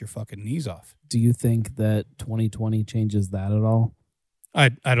will cut your fucking knees off. Do you think that 2020 changes that at all? I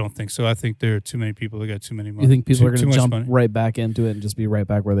don't think so. I think there are too many people that got too many money. You think people are going to jump money. right back into it and just be right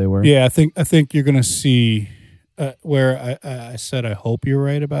back where they were? Yeah, I think you're going to see where I said I hope you're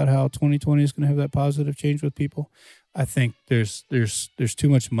right about how 2020 is going to have that positive change with people. I think there's too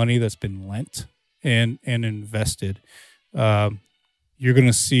much money that's been lent and invested. You're going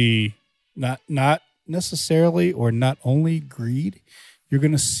to see not necessarily or not only greed. you're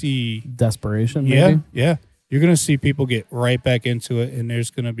going to see Desperation, yeah, maybe? yeah. You're going to see people get right back into it, and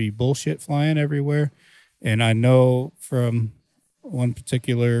there's going to be bullshit flying everywhere. And I know from one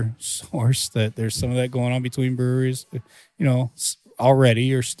particular source that there's some of that going on between breweries,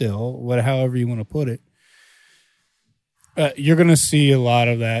 already or still, however you want to put it. You're going to see a lot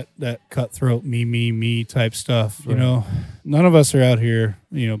of that cutthroat me type stuff. Right. None of us are out here,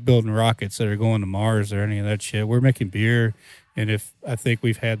 building rockets that are going to Mars or any of that shit. We're making beer. And I think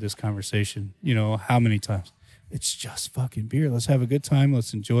we've had this conversation, how many times? It's just fucking beer. Let's have a good time.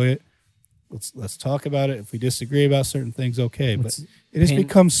 Let's enjoy it. Let's talk about it. If we disagree about certain things, okay. But it has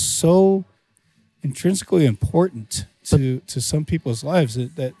become so intrinsically important to some people's lives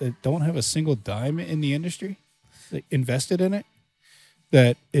that don't have a single dime in the industry, that invested in it,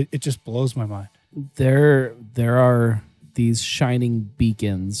 that it just blows my mind. There are these shining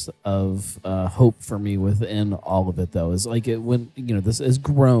beacons of hope for me within all of it, though. Is like it when this has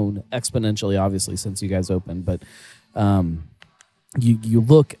grown exponentially, obviously, since you guys opened. But you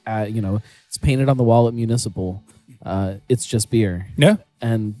look at it's painted on the wall at Municipal. It's just beer. Yeah.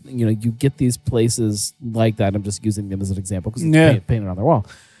 And you get these places like that. I'm just using them as an example because it's painted on their wall.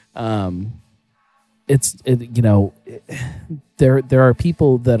 There are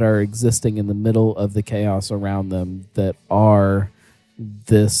people that are existing in the middle of the chaos around them that are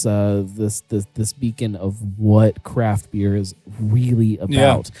this beacon of what craft beer is really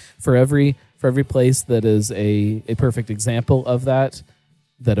about. Yeah. For every place that is a perfect example of that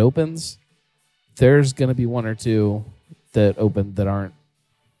opens, there's going to be one or two that open that aren't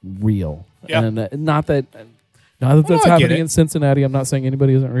real. Yeah. And not that that's happening in Cincinnati. I'm not saying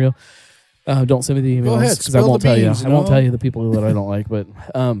anybody isn't real. Don't send me the emails because I won't tell you. I won't tell you the people that I don't like, but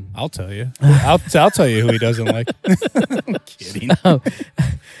I'll tell you. I'll tell you who he doesn't like. I'm kidding. Now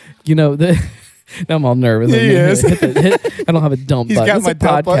I'm all nervous. Yes. I don't have a dump He's button. got It's my a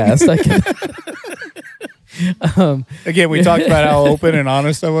dump button. podcast. Again, we talked about how open and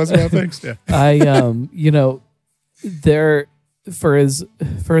honest I was about things. Yeah. There for as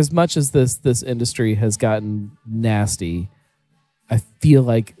much as this industry has gotten nasty, I feel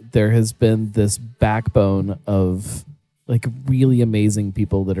like there has been this backbone of like really amazing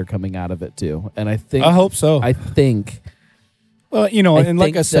people that are coming out of it too. And I hope so. I think and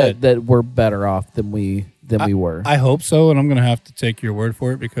like I said, that we're better off than we were. I hope so, and I'm going to have to take your word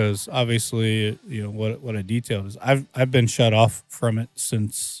for it because obviously, what I detailed is I've been shut off from it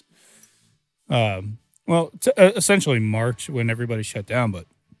since essentially March when everybody shut down, but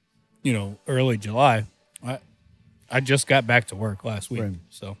early July. I just got back to work last week, right.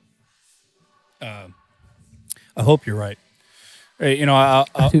 So I hope you're right. Hey,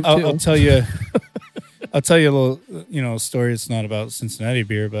 I'll tell you. I'll tell you a little, story. It's not about Cincinnati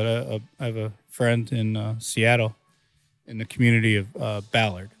beer, but I have a friend in Seattle, in the community of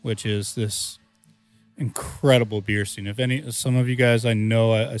Ballard, which is this incredible beer scene. If some of you guys I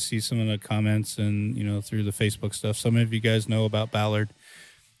know, I see some of the comments and through the Facebook stuff. Some of you guys know about Ballard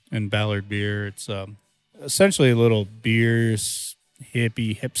and Ballard beer. It's essentially a little beers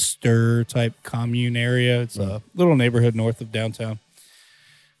hipster type commune area. It's a little neighborhood north of downtown.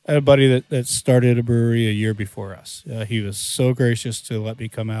 I had a buddy that started a brewery a year before us. He was so gracious to let me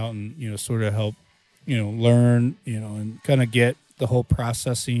come out and sort of help learn and kind of get the whole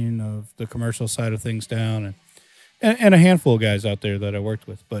processing of the commercial side of things down, and a handful of guys out there that I worked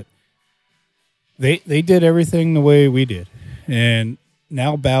with, but they did everything the way we did. And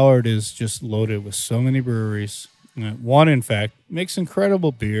now Ballard is just loaded with so many breweries. One, in fact, makes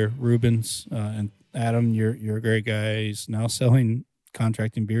incredible beer. Rubens and Adam, you're a great guy. He's now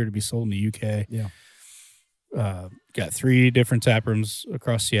contracting beer to be sold in the UK. Yeah. Got 3 different tap rooms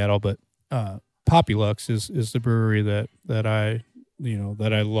across Seattle, but Populux is the brewery that I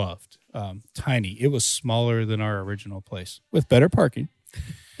loved. Tiny. It was smaller than our original place with better parking.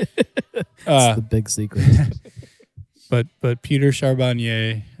 That's the big secret. But Peter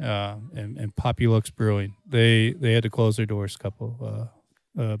Charbonnier and Populux Brewing, they had to close their doors about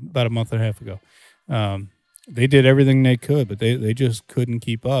a month and a half ago. They did everything they could, but they just couldn't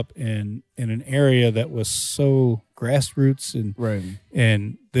keep up in an area that was so grassroots and right.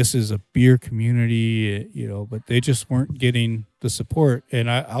 And this is a beer community, but they just weren't getting the support.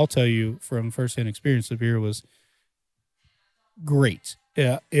 And I'll tell you from firsthand experience, the beer was great.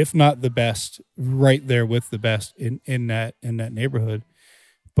 Yeah, if not the best, right there with the best in that neighborhood.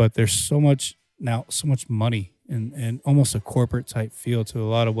 But there's so much money and almost a corporate type feel to a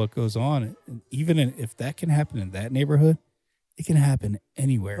lot of what goes on. And even if that can happen in that neighborhood, it can happen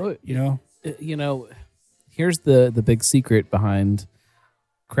anywhere. Here's the big secret behind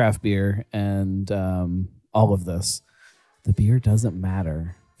craft beer and all of this. the beer doesn't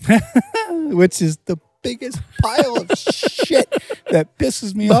matter. Which is the biggest pile of shit that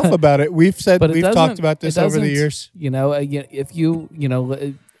pisses me off about it. We've talked about this over the years. You know, if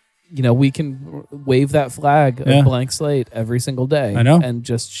we can wave that flag of blank slate every single day. I know. And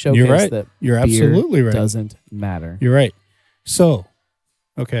just showcase that You're absolutely right. Doesn't matter. You're right. So,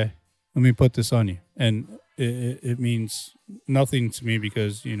 okay, let me put this on you. And it means nothing to me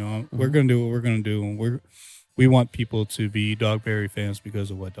because, we're going to do what we're going to do. And we want people to be Dogberry fans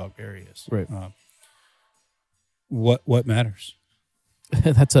because of what Dogberry is. Right. What matters?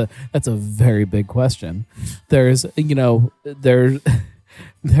 That's a very big question. There's a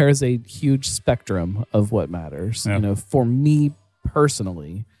huge spectrum of what matters. Yeah. For me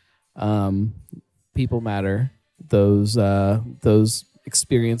personally, people matter. Those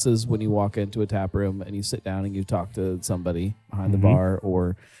experiences when you walk into a tap room and you sit down and you talk to somebody behind the bar,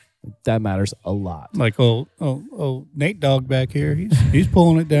 or that matters a lot. Like Nate Dogg back here, he's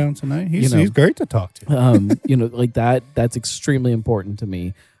pulling it down tonight. He's great to talk to. Like that's extremely important to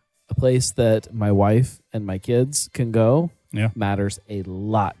me. A place that my wife and my kids can go matters a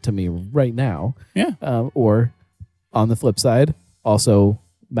lot to me right now. Yeah. Or on the flip side, also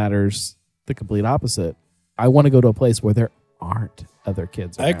matters the complete opposite. I want to go to a place where there aren't other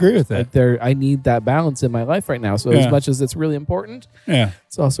kids around. I agree with that. I need that balance in my life right now. So as much as it's really important,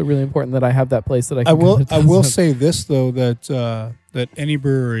 it's also really important that I have that place that I can go to. I will say this though, that any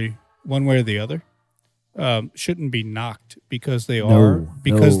brewery, one way or the other, shouldn't be knocked because they are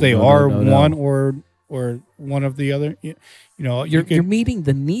one or one of the other. You're meeting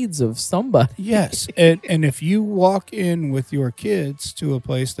the needs of somebody. Yes, and if you walk in with your kids to a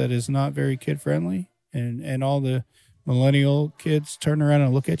place that is not very kid friendly, and all the millennial kids turn around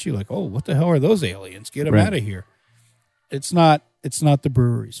and look at you like, oh, what the hell are those aliens? Get them out of here. It's not the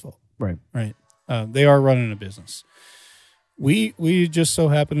brewery's fault. Right. They are running a business. We just so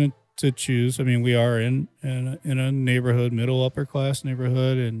happen to choose. I mean, we are in a neighborhood, middle upper class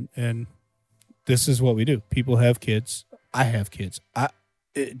neighborhood, and this is what we do. People have kids. I have kids.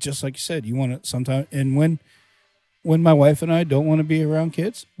 Just like you said, you want to sometimes. And when my wife and I don't want to be around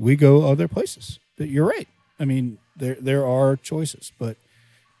kids, we go other places. You're right. I mean, there are choices, but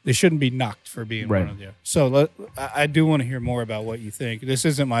they shouldn't be knocked for being one of them. So I do want to hear more about what you think. This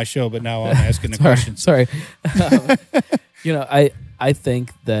isn't my show, but now I'm asking the questions. Sorry. I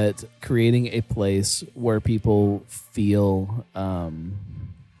think that creating a place where people feel, I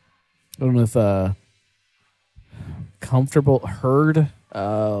don't know if comfortable, heard,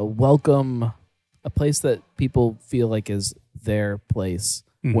 welcome, a place that people feel like is their place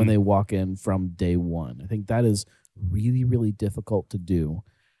when they walk in from day one. I think that is really, really difficult to do.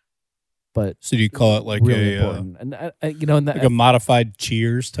 But so do you call it like really important? And like a modified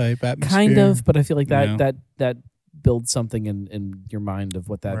Cheers type atmosphere? Kind of, but I feel like that builds something in your mind of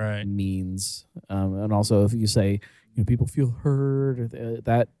what that means. And also, if you say people feel heard,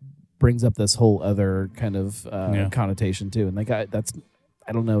 that brings up this whole other kind of connotation too. And that's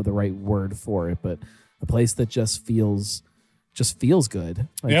I don't know the right word for it, but a place that just feels good.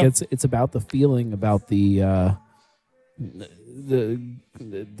 Like it's about the feeling, about the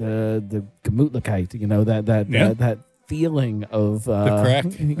Gemütlichkeit, that feeling of the crack,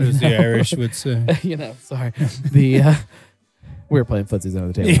 as the Irish would say. Sorry. We were playing footsies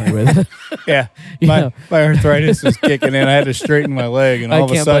under the table. Yeah, my arthritis is kicking in. I had to straighten my leg, and all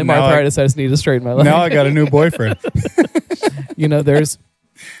of a sudden, I can't blame arthritis. I just need to straighten my leg. Now I got a new boyfriend.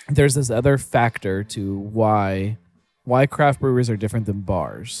 There's this other factor to why craft breweries are different than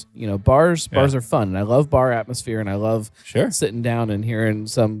bars. Bars are fun, and I love bar atmosphere, and I love sitting down and hearing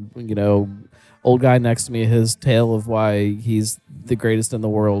some old guy next to me his tale of why he's the greatest in the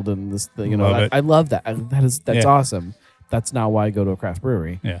world, and this I love that. That's awesome. That's not why I go to a craft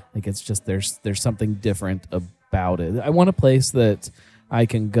brewery. Yeah, like it's just there's something different about it. I want a place that I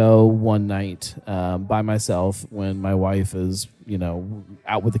can go one night by myself when my wife is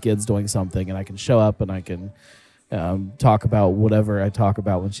out with the kids doing something, and I can show up and I can talk about whatever I talk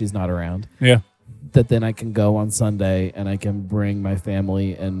about when she's not around. Yeah. That then I can go on Sunday and I can bring my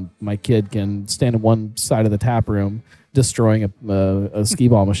family, and my kid can stand on one side of the tap room destroying a skee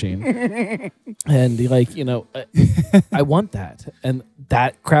ball machine. And I want that. And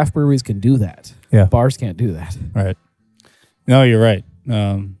that craft breweries can do that. Yeah. Bars can't do that. Right. No, you're right.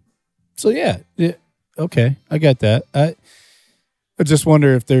 So yeah. Okay. I get that. I just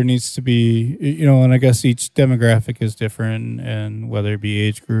wonder if there needs to be, and I guess each demographic is different, and whether it be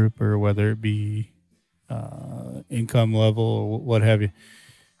age group or whether it be income level or what have you,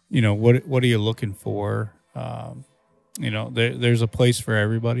 what are you looking for? There's a place for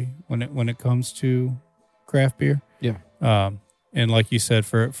everybody when it comes to craft beer. Yeah. And like you said,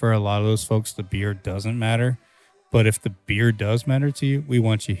 for a lot of those folks, the beer doesn't matter. But if the beer does matter to you, we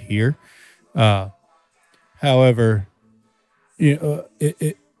want you here. However,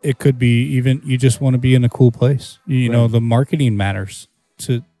 it could be even you just want to be in a cool place. You know, the marketing matters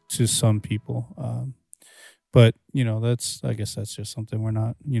to some people. But I guess that's just something we're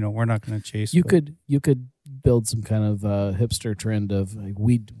not going to chase. You could build some kind of hipster trend of like,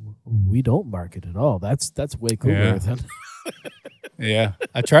 we don't market at all. That's way cooler than. Yeah,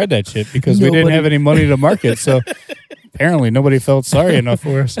 I tried that shit because we didn't have any money to market. So apparently nobody felt sorry enough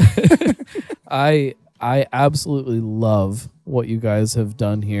for us. I absolutely love what you guys have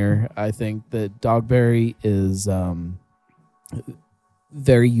done here. I think that Dogberry is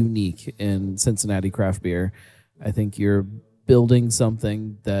very unique in Cincinnati craft beer. I think you're building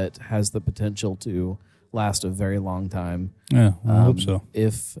something that has the potential to last a very long time. Yeah, I hope so.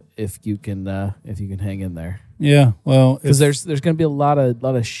 If you can hang in there. Yeah, well, because there's going to be a lot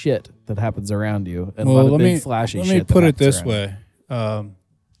of shit that happens around you, and a lot of big flashy shit. Let me put it this way: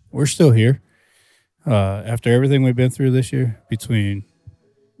 we're still here after everything we've been through this year. Between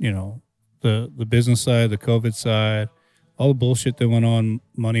the business side, the COVID side, all the bullshit that went on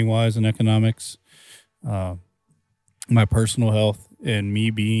money wise and economics, my personal health, and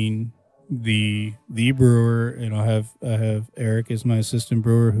me being the brewer, and I have Eric as my assistant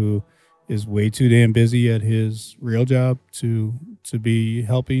brewer who is way too damn busy at his real job to be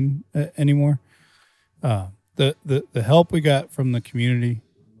helping anymore. The help we got from the community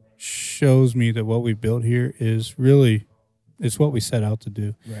shows me that what we built here is really it's what we set out to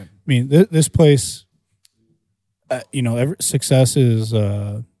do. Right. I mean, this place, success is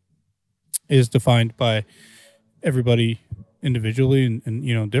defined by everybody individually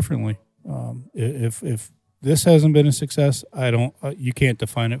and differently. If this hasn't been a success, you can't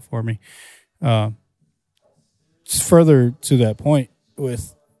define it for me. Further to that point,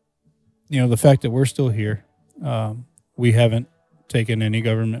 with the fact that we're still here, we haven't taken any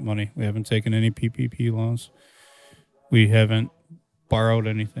government money. We haven't taken any PPP loans. We haven't borrowed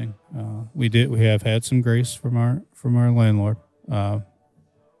anything. We have had some grace from our landlord. The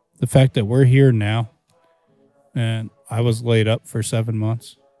fact that we're here now, and I was laid up for 7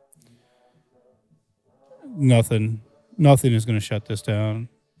 months. Nothing is going to shut this down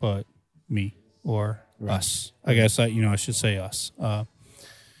but me or us. I guess I should say us.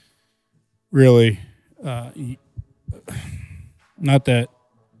 Really, not that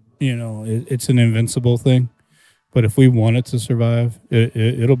it's an invincible thing, but if we want it to survive,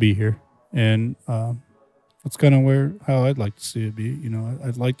 it'll be here, and that's kind of how I'd like to see it be.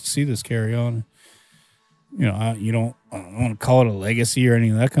 I'd like to see this carry on. I don't want to call it a legacy or any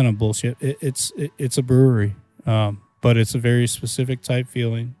of that kind of bullshit. It's a brewery, but it's a very specific type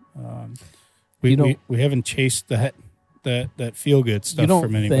feeling. We haven't chased that feel good stuff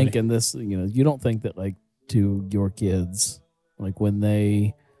from anybody. You don't think that like to your kids, like when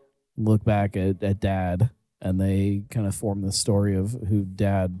they look back at Dad and they kind of form the story of who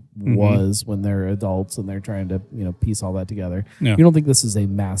Dad was when they're adults and they're trying to, piece all that together. No. You don't think this is a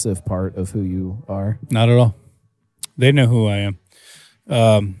massive part of who you are? Not at all. They know who I am.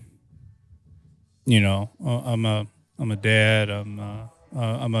 I'm a dad.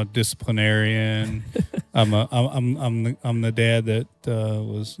 I'm a disciplinarian. I'm the dad that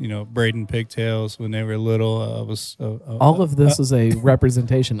was braiding pigtails when they were little. I was all of this is a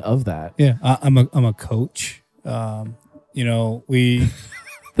representation of that. Yeah, I'm a coach. We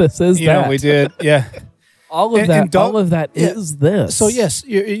this is that we did. Yeah, all of that is this. So yes,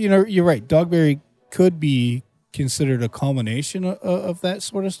 you're right. Dogberry could be considered a culmination of that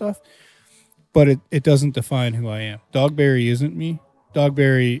sort of stuff, but it doesn't define who I am. Dogberry isn't me.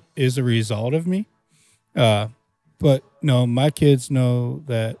 Dogberry is a result of me. But no, my kids know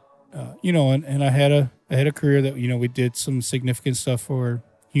that, and I had a career that, we did some significant stuff for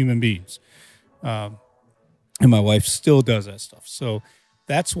human beings. And my wife still does that stuff. So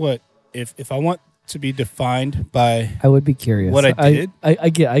that's what, if I want to be defined by, I would be curious what I did. I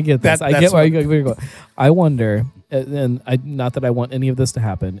get this. I get where you're going. I wonder, and not that I want any of this to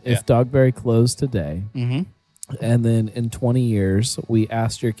happen, if Dogberry closed today, and then in 20 years, we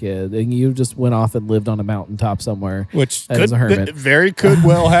asked your kid, and you just went off and lived on a mountaintop somewhere, which as a hermit. Could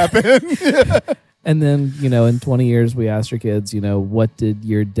well happen. And then, in 20 years, we asked your kids, what did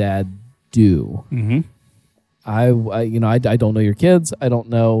your dad do? Mm-hmm. I don't know your kids. I don't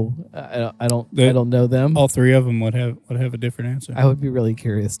know. I don't know them. All three of them would have a different answer. I would be really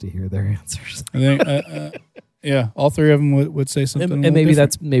curious to hear their answers. I think. Yeah, all three of them would say something. And maybe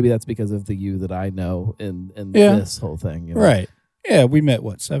that's because of the you that I know in this whole thing. Right. Yeah, we met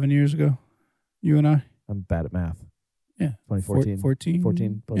 7 years ago, you and I. I'm bad at math. Yeah. 2014. 14?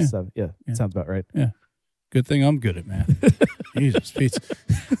 14 plus Yeah. 7. Yeah, Yeah. sounds about right. Good thing I'm good at math. Jesus, Pete.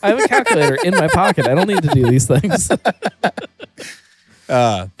 I have a calculator in my pocket. I don't need to do these things.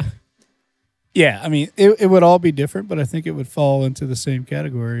 Yeah, I mean, it would all be different, but I think it would fall into the same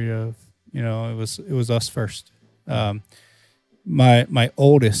category of, it was us first. My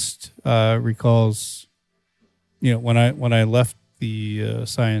oldest recalls, when I left the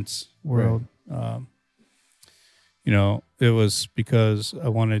science world, it was because I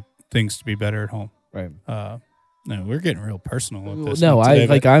wanted things to be better at home. Right. No, we're getting real personal with this. No, today,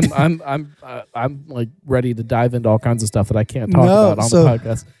 but- I'm like ready to dive into all kinds of stuff that I can't talk No, about on so- the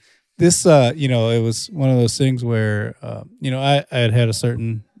podcast. This, it was one of those things where, I had a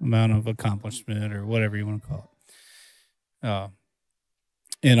certain amount of accomplishment or whatever you want to call it.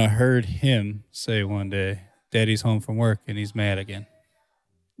 And I heard him say one day, Daddy's home from work and he's mad again.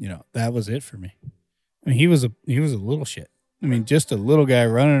 That was it for me. I mean, he was a little shit. I mean, just a little guy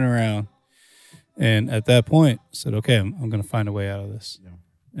running around. And at that point, I said, okay, I'm going to find a way out of this. Yeah.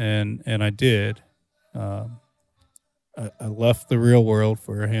 And I did. I left the real world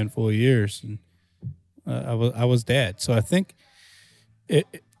for a handful of years, and I was dad. So I think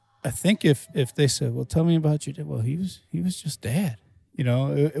if they said, well, tell me about your dad. Well, he was just dad.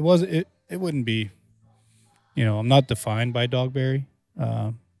 It wouldn't be. I'm not defined by Dogberry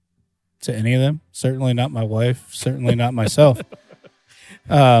to any of them. Certainly not my wife. Certainly not myself.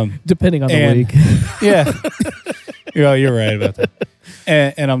 Depending on the week. Yeah. You're right about that.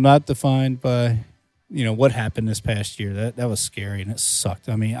 And I'm not defined by, what happened this past year. That was scary and it sucked.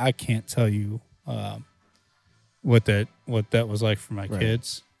 I mean, I can't tell you what that was like for my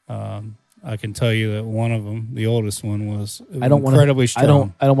kids. I can tell you that one of them, the oldest one, was incredibly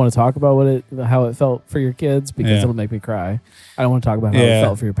strong. I don't want to talk about how it felt for your kids because it'll make me cry. I don't want to talk about how it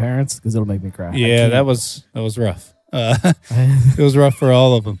felt for your parents because it'll make me cry. Yeah, that was rough. It was rough for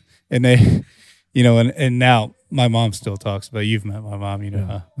all of them. And they, and now my mom still talks about, you've met my mom,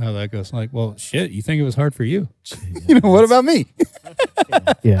 how that goes. I'm like, well, shit, you think it was hard for you? What about me?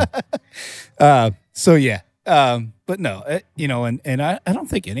 Yeah. So yeah. But no, and I don't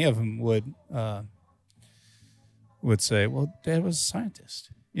think any of them would say, well, Dad was a scientist,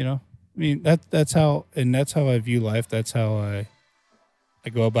 I mean, that's how I view life. That's how I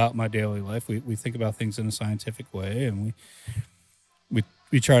go about my daily life. We think about things in a scientific way, and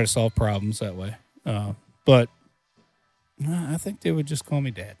we try to solve problems that way. But I think they would just call me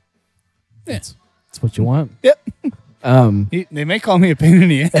Dad. Yeah. That's what you want. Yep. They may call me a pain in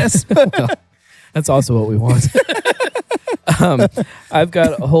the ass. That's also what we want. I've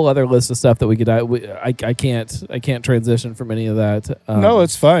got a whole other list of stuff that we could. I can't transition from any of that. No,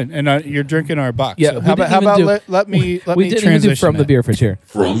 it's fine. And you're drinking our box. Yeah. So how about let me didn't transition even do from the beer fridge here.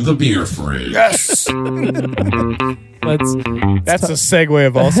 From the beer fridge. Yes. That's a segue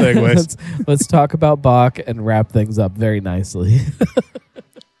of all segues. let's talk about Bach and wrap things up very nicely.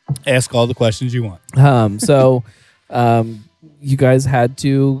 Ask all the questions you want. You guys had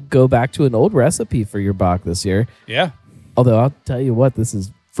to go back to an old recipe for your Bach this year. Yeah. Although I'll tell you what, this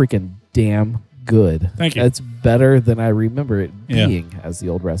is freaking damn good. Thank you. It's better than I remember it being as the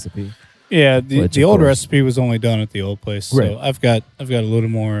old recipe. Yeah, the old recipe was only done at the old place, so I've got a little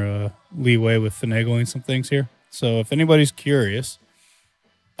more leeway with finagling some things here. So if anybody's curious,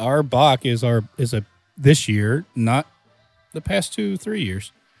 our Bach is this year, not the past 2-3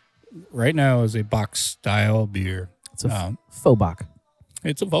 years. Right now is a Bach style beer. It's a faux Bach.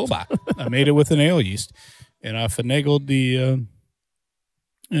 It's a faux Bach. I made it with an ale yeast, and I finagled the.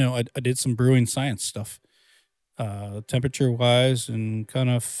 I did some brewing science stuff, temperature wise, and kind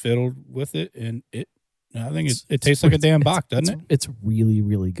of fiddled with it, and I think it tastes like a damn Bach, doesn't it? It's really,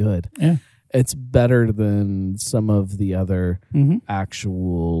 really good. Yeah. It's better than some of the other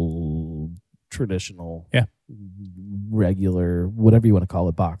actual traditional, regular, whatever you want to call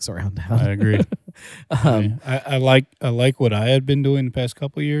it, Bachs around town. I agree. I like what I had been doing the past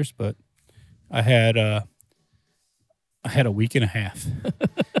couple of years, but I had a week and a half.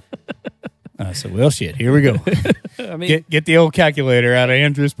 I said, well, shit, here we go. I mean, get the old calculator out of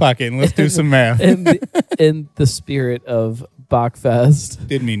Andrew's pocket and let's do some math. In the spirit of Bachfest.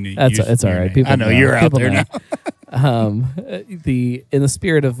 Didn't mean to. It's all right. People I know you're out there now. In the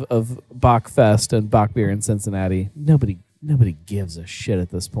spirit of Bachfest and Bach beer in Cincinnati, nobody gives a shit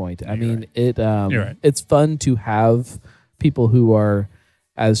at this point. I mean, You're right. It's fun to have people who are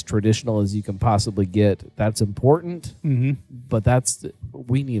as traditional as you can possibly get. That's important, but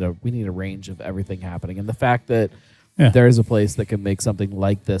we need a range of everything happening, and the fact that there is a place that can make something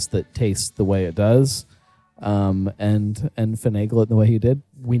like this that tastes the way it does, and finagle it the way he did,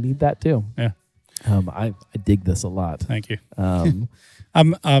 we need that too. Yeah. I dig this a lot. Thank you. Um,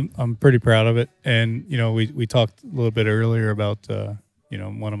 I'm pretty proud of it. And we talked a little bit earlier about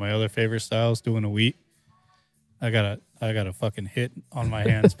one of my other favorite styles, doing a wheat. I got a fucking hit on my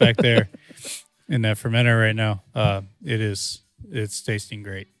hands back there in that fermenter right now. It's tasting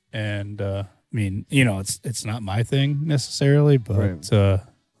great. And it's not my thing necessarily, but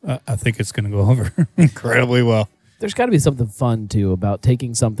I think it's going to go over incredibly well. There's got to be something fun too about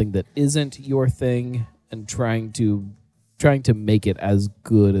taking something that isn't your thing and trying to make it as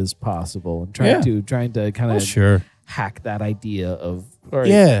good as possible, and trying to kind of hack that idea of, all right,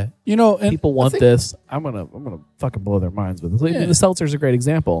 and people want this. I'm gonna fucking blow their minds with this. Like, the seltzer's a great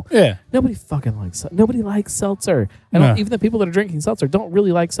example. Yeah, nobody likes seltzer. Even the people that are drinking seltzer don't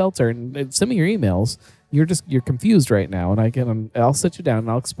really like seltzer. And send me your emails. You're confused right now, and I'll sit you down and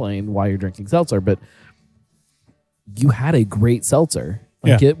I'll explain why you're drinking seltzer. But you had a great seltzer.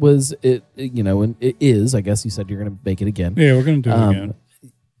 Like it was, and it is. I guess you said you're going to make it again. Yeah, we're going to do it again.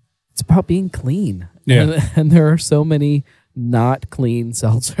 It's about being clean. Yeah, and there are so many not clean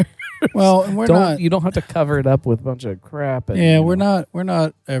seltzer. Well, and you don't have to cover it up with a bunch of crap. And, we're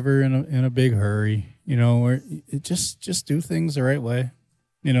not ever in a big hurry. Just do things the right way.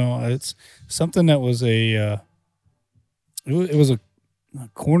 It's something that was it was a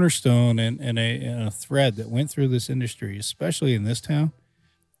cornerstone and a thread that went through this industry, especially in this town.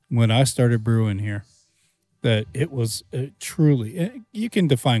 When I started brewing here, that it was truly, you can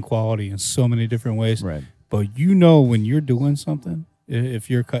define quality in so many different ways, right? But when you're doing something, if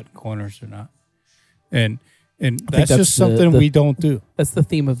you're cutting corners or not, and that's just something we don't do. That's the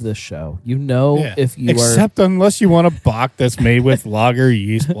theme of this show. If you except unless you want a bock that's made with lager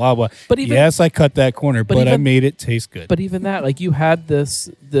yeast, blah blah. But yes, I cut that corner, but I made it taste good. But even that, like, you had this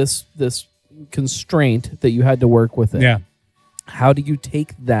constraint that you had to work with it. Yeah. How do you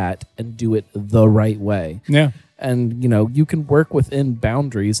take that and do it the right way? Yeah. And you can work within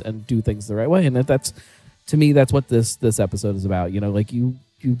boundaries and do things the right way. And that's, to me, that's what this episode is about. Like, you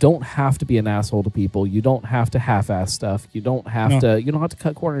don't have to be an asshole to people. You don't have to half-ass stuff. You don't have to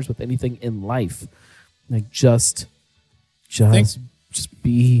cut corners with anything in life. Like, just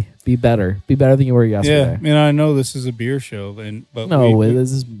be better. Be better than you were yesterday. Yeah. I know this is a beer show, but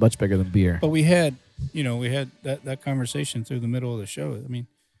this is much bigger than beer. But we had that conversation through the middle of the show. I mean,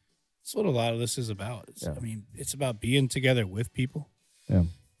 that's what a lot of this is about. It's about being together with people. Yeah.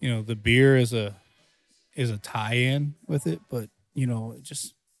 The beer is a tie-in with it, but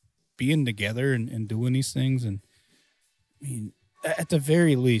just being together and doing these things. And at the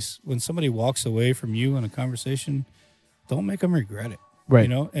very least, when somebody walks away from you in a conversation, don't make them regret it. Right.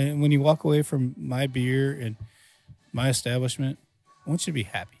 And when you walk away from my beer and my establishment, I want you to be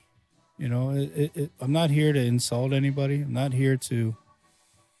happy. I'm not here to insult anybody. I'm not here to,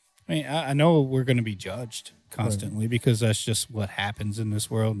 I know we're going to be judged constantly, because that's just what happens in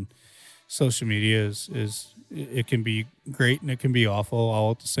this world. And social media is it can be great and it can be awful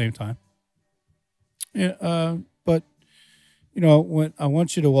all at the same time. Yeah. But when I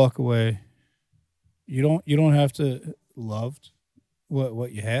want you to walk away, you don't have to love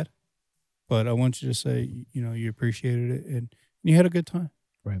what you had, but I want you to say, you appreciated it and you had a good time.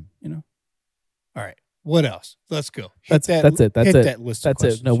 Right. All right. What else? Let's go. That's it. That list that's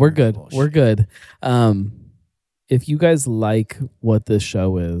it. No, we're good. We're good. If you guys like what this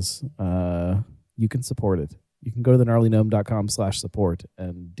show is, you can support it. You can go to the gnarlygnome.com/support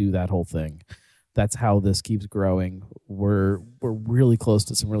and do that whole thing. That's how this keeps growing. We're really close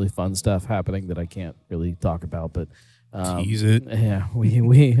to some really fun stuff happening that I can't really talk about, but tease it. Yeah,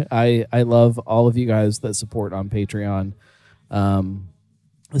 I love all of you guys that support on Patreon.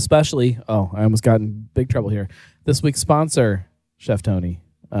 Especially, I almost got in big trouble here. This week's sponsor, Chef Tony.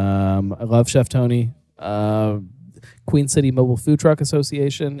 I love Chef Tony. Queen City Mobile Food Truck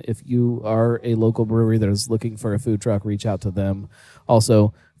Association. If you are a local brewery that is looking for a food truck, reach out to them.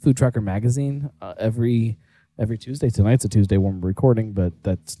 Also, Food Trucker Magazine. Every Tuesday. Tonight's a Tuesday when we're recording, but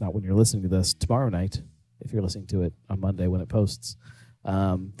that's not when you're listening to this. Tomorrow night, if you're listening to it on Monday when it posts,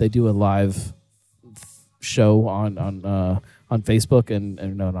 they do a live show on Facebook and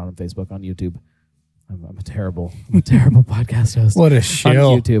no, not on Facebook, on YouTube. I'm a terrible podcast host. What a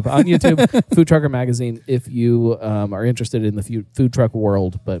shill. On YouTube, Food Trucker Magazine. If you are interested in the food truck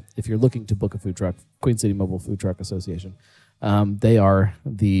world, but if you're looking to book a food truck, Queen City Mobile Food Truck Association, they are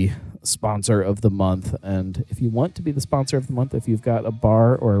the sponsor of the month. And if you want to be the sponsor of the month, if you've got a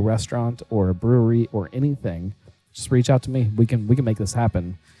bar or a restaurant or a brewery or anything, just reach out to me. We can make this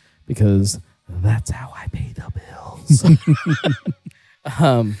happen, because that's how I pay the bills.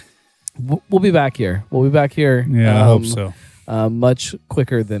 We'll be back here. Yeah, I hope so. much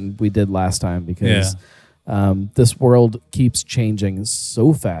quicker than we did last time because this world keeps changing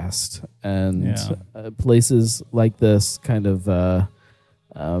so fast, and places like this kind of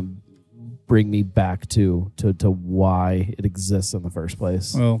bring me back to why it exists in the first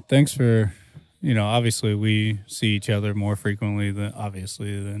place. Well, thanks for, obviously we see each other more frequently than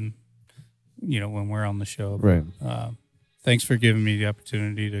when we're on the show. Right. Thanks for giving me the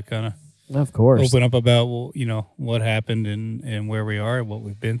opportunity to kind of course open up about, what happened and where we are, what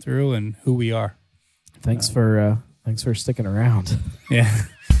we've been through, and who we are. Thanks for sticking around. Yeah,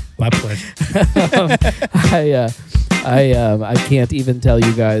 my pleasure. I can't even tell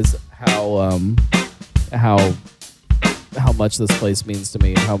you guys how much this place means to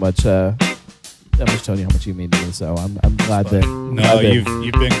me. How much Tony, how much you mean to me. So I'm glad that. No,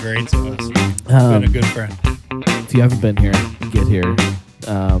 you've been great to us. You've been a good friend. If you haven't been here, get here.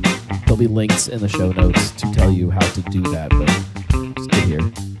 There'll be links in the show notes to tell you how to do that. But just get here.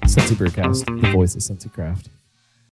 Cincy Brewcast, the voice of Cincy Craft.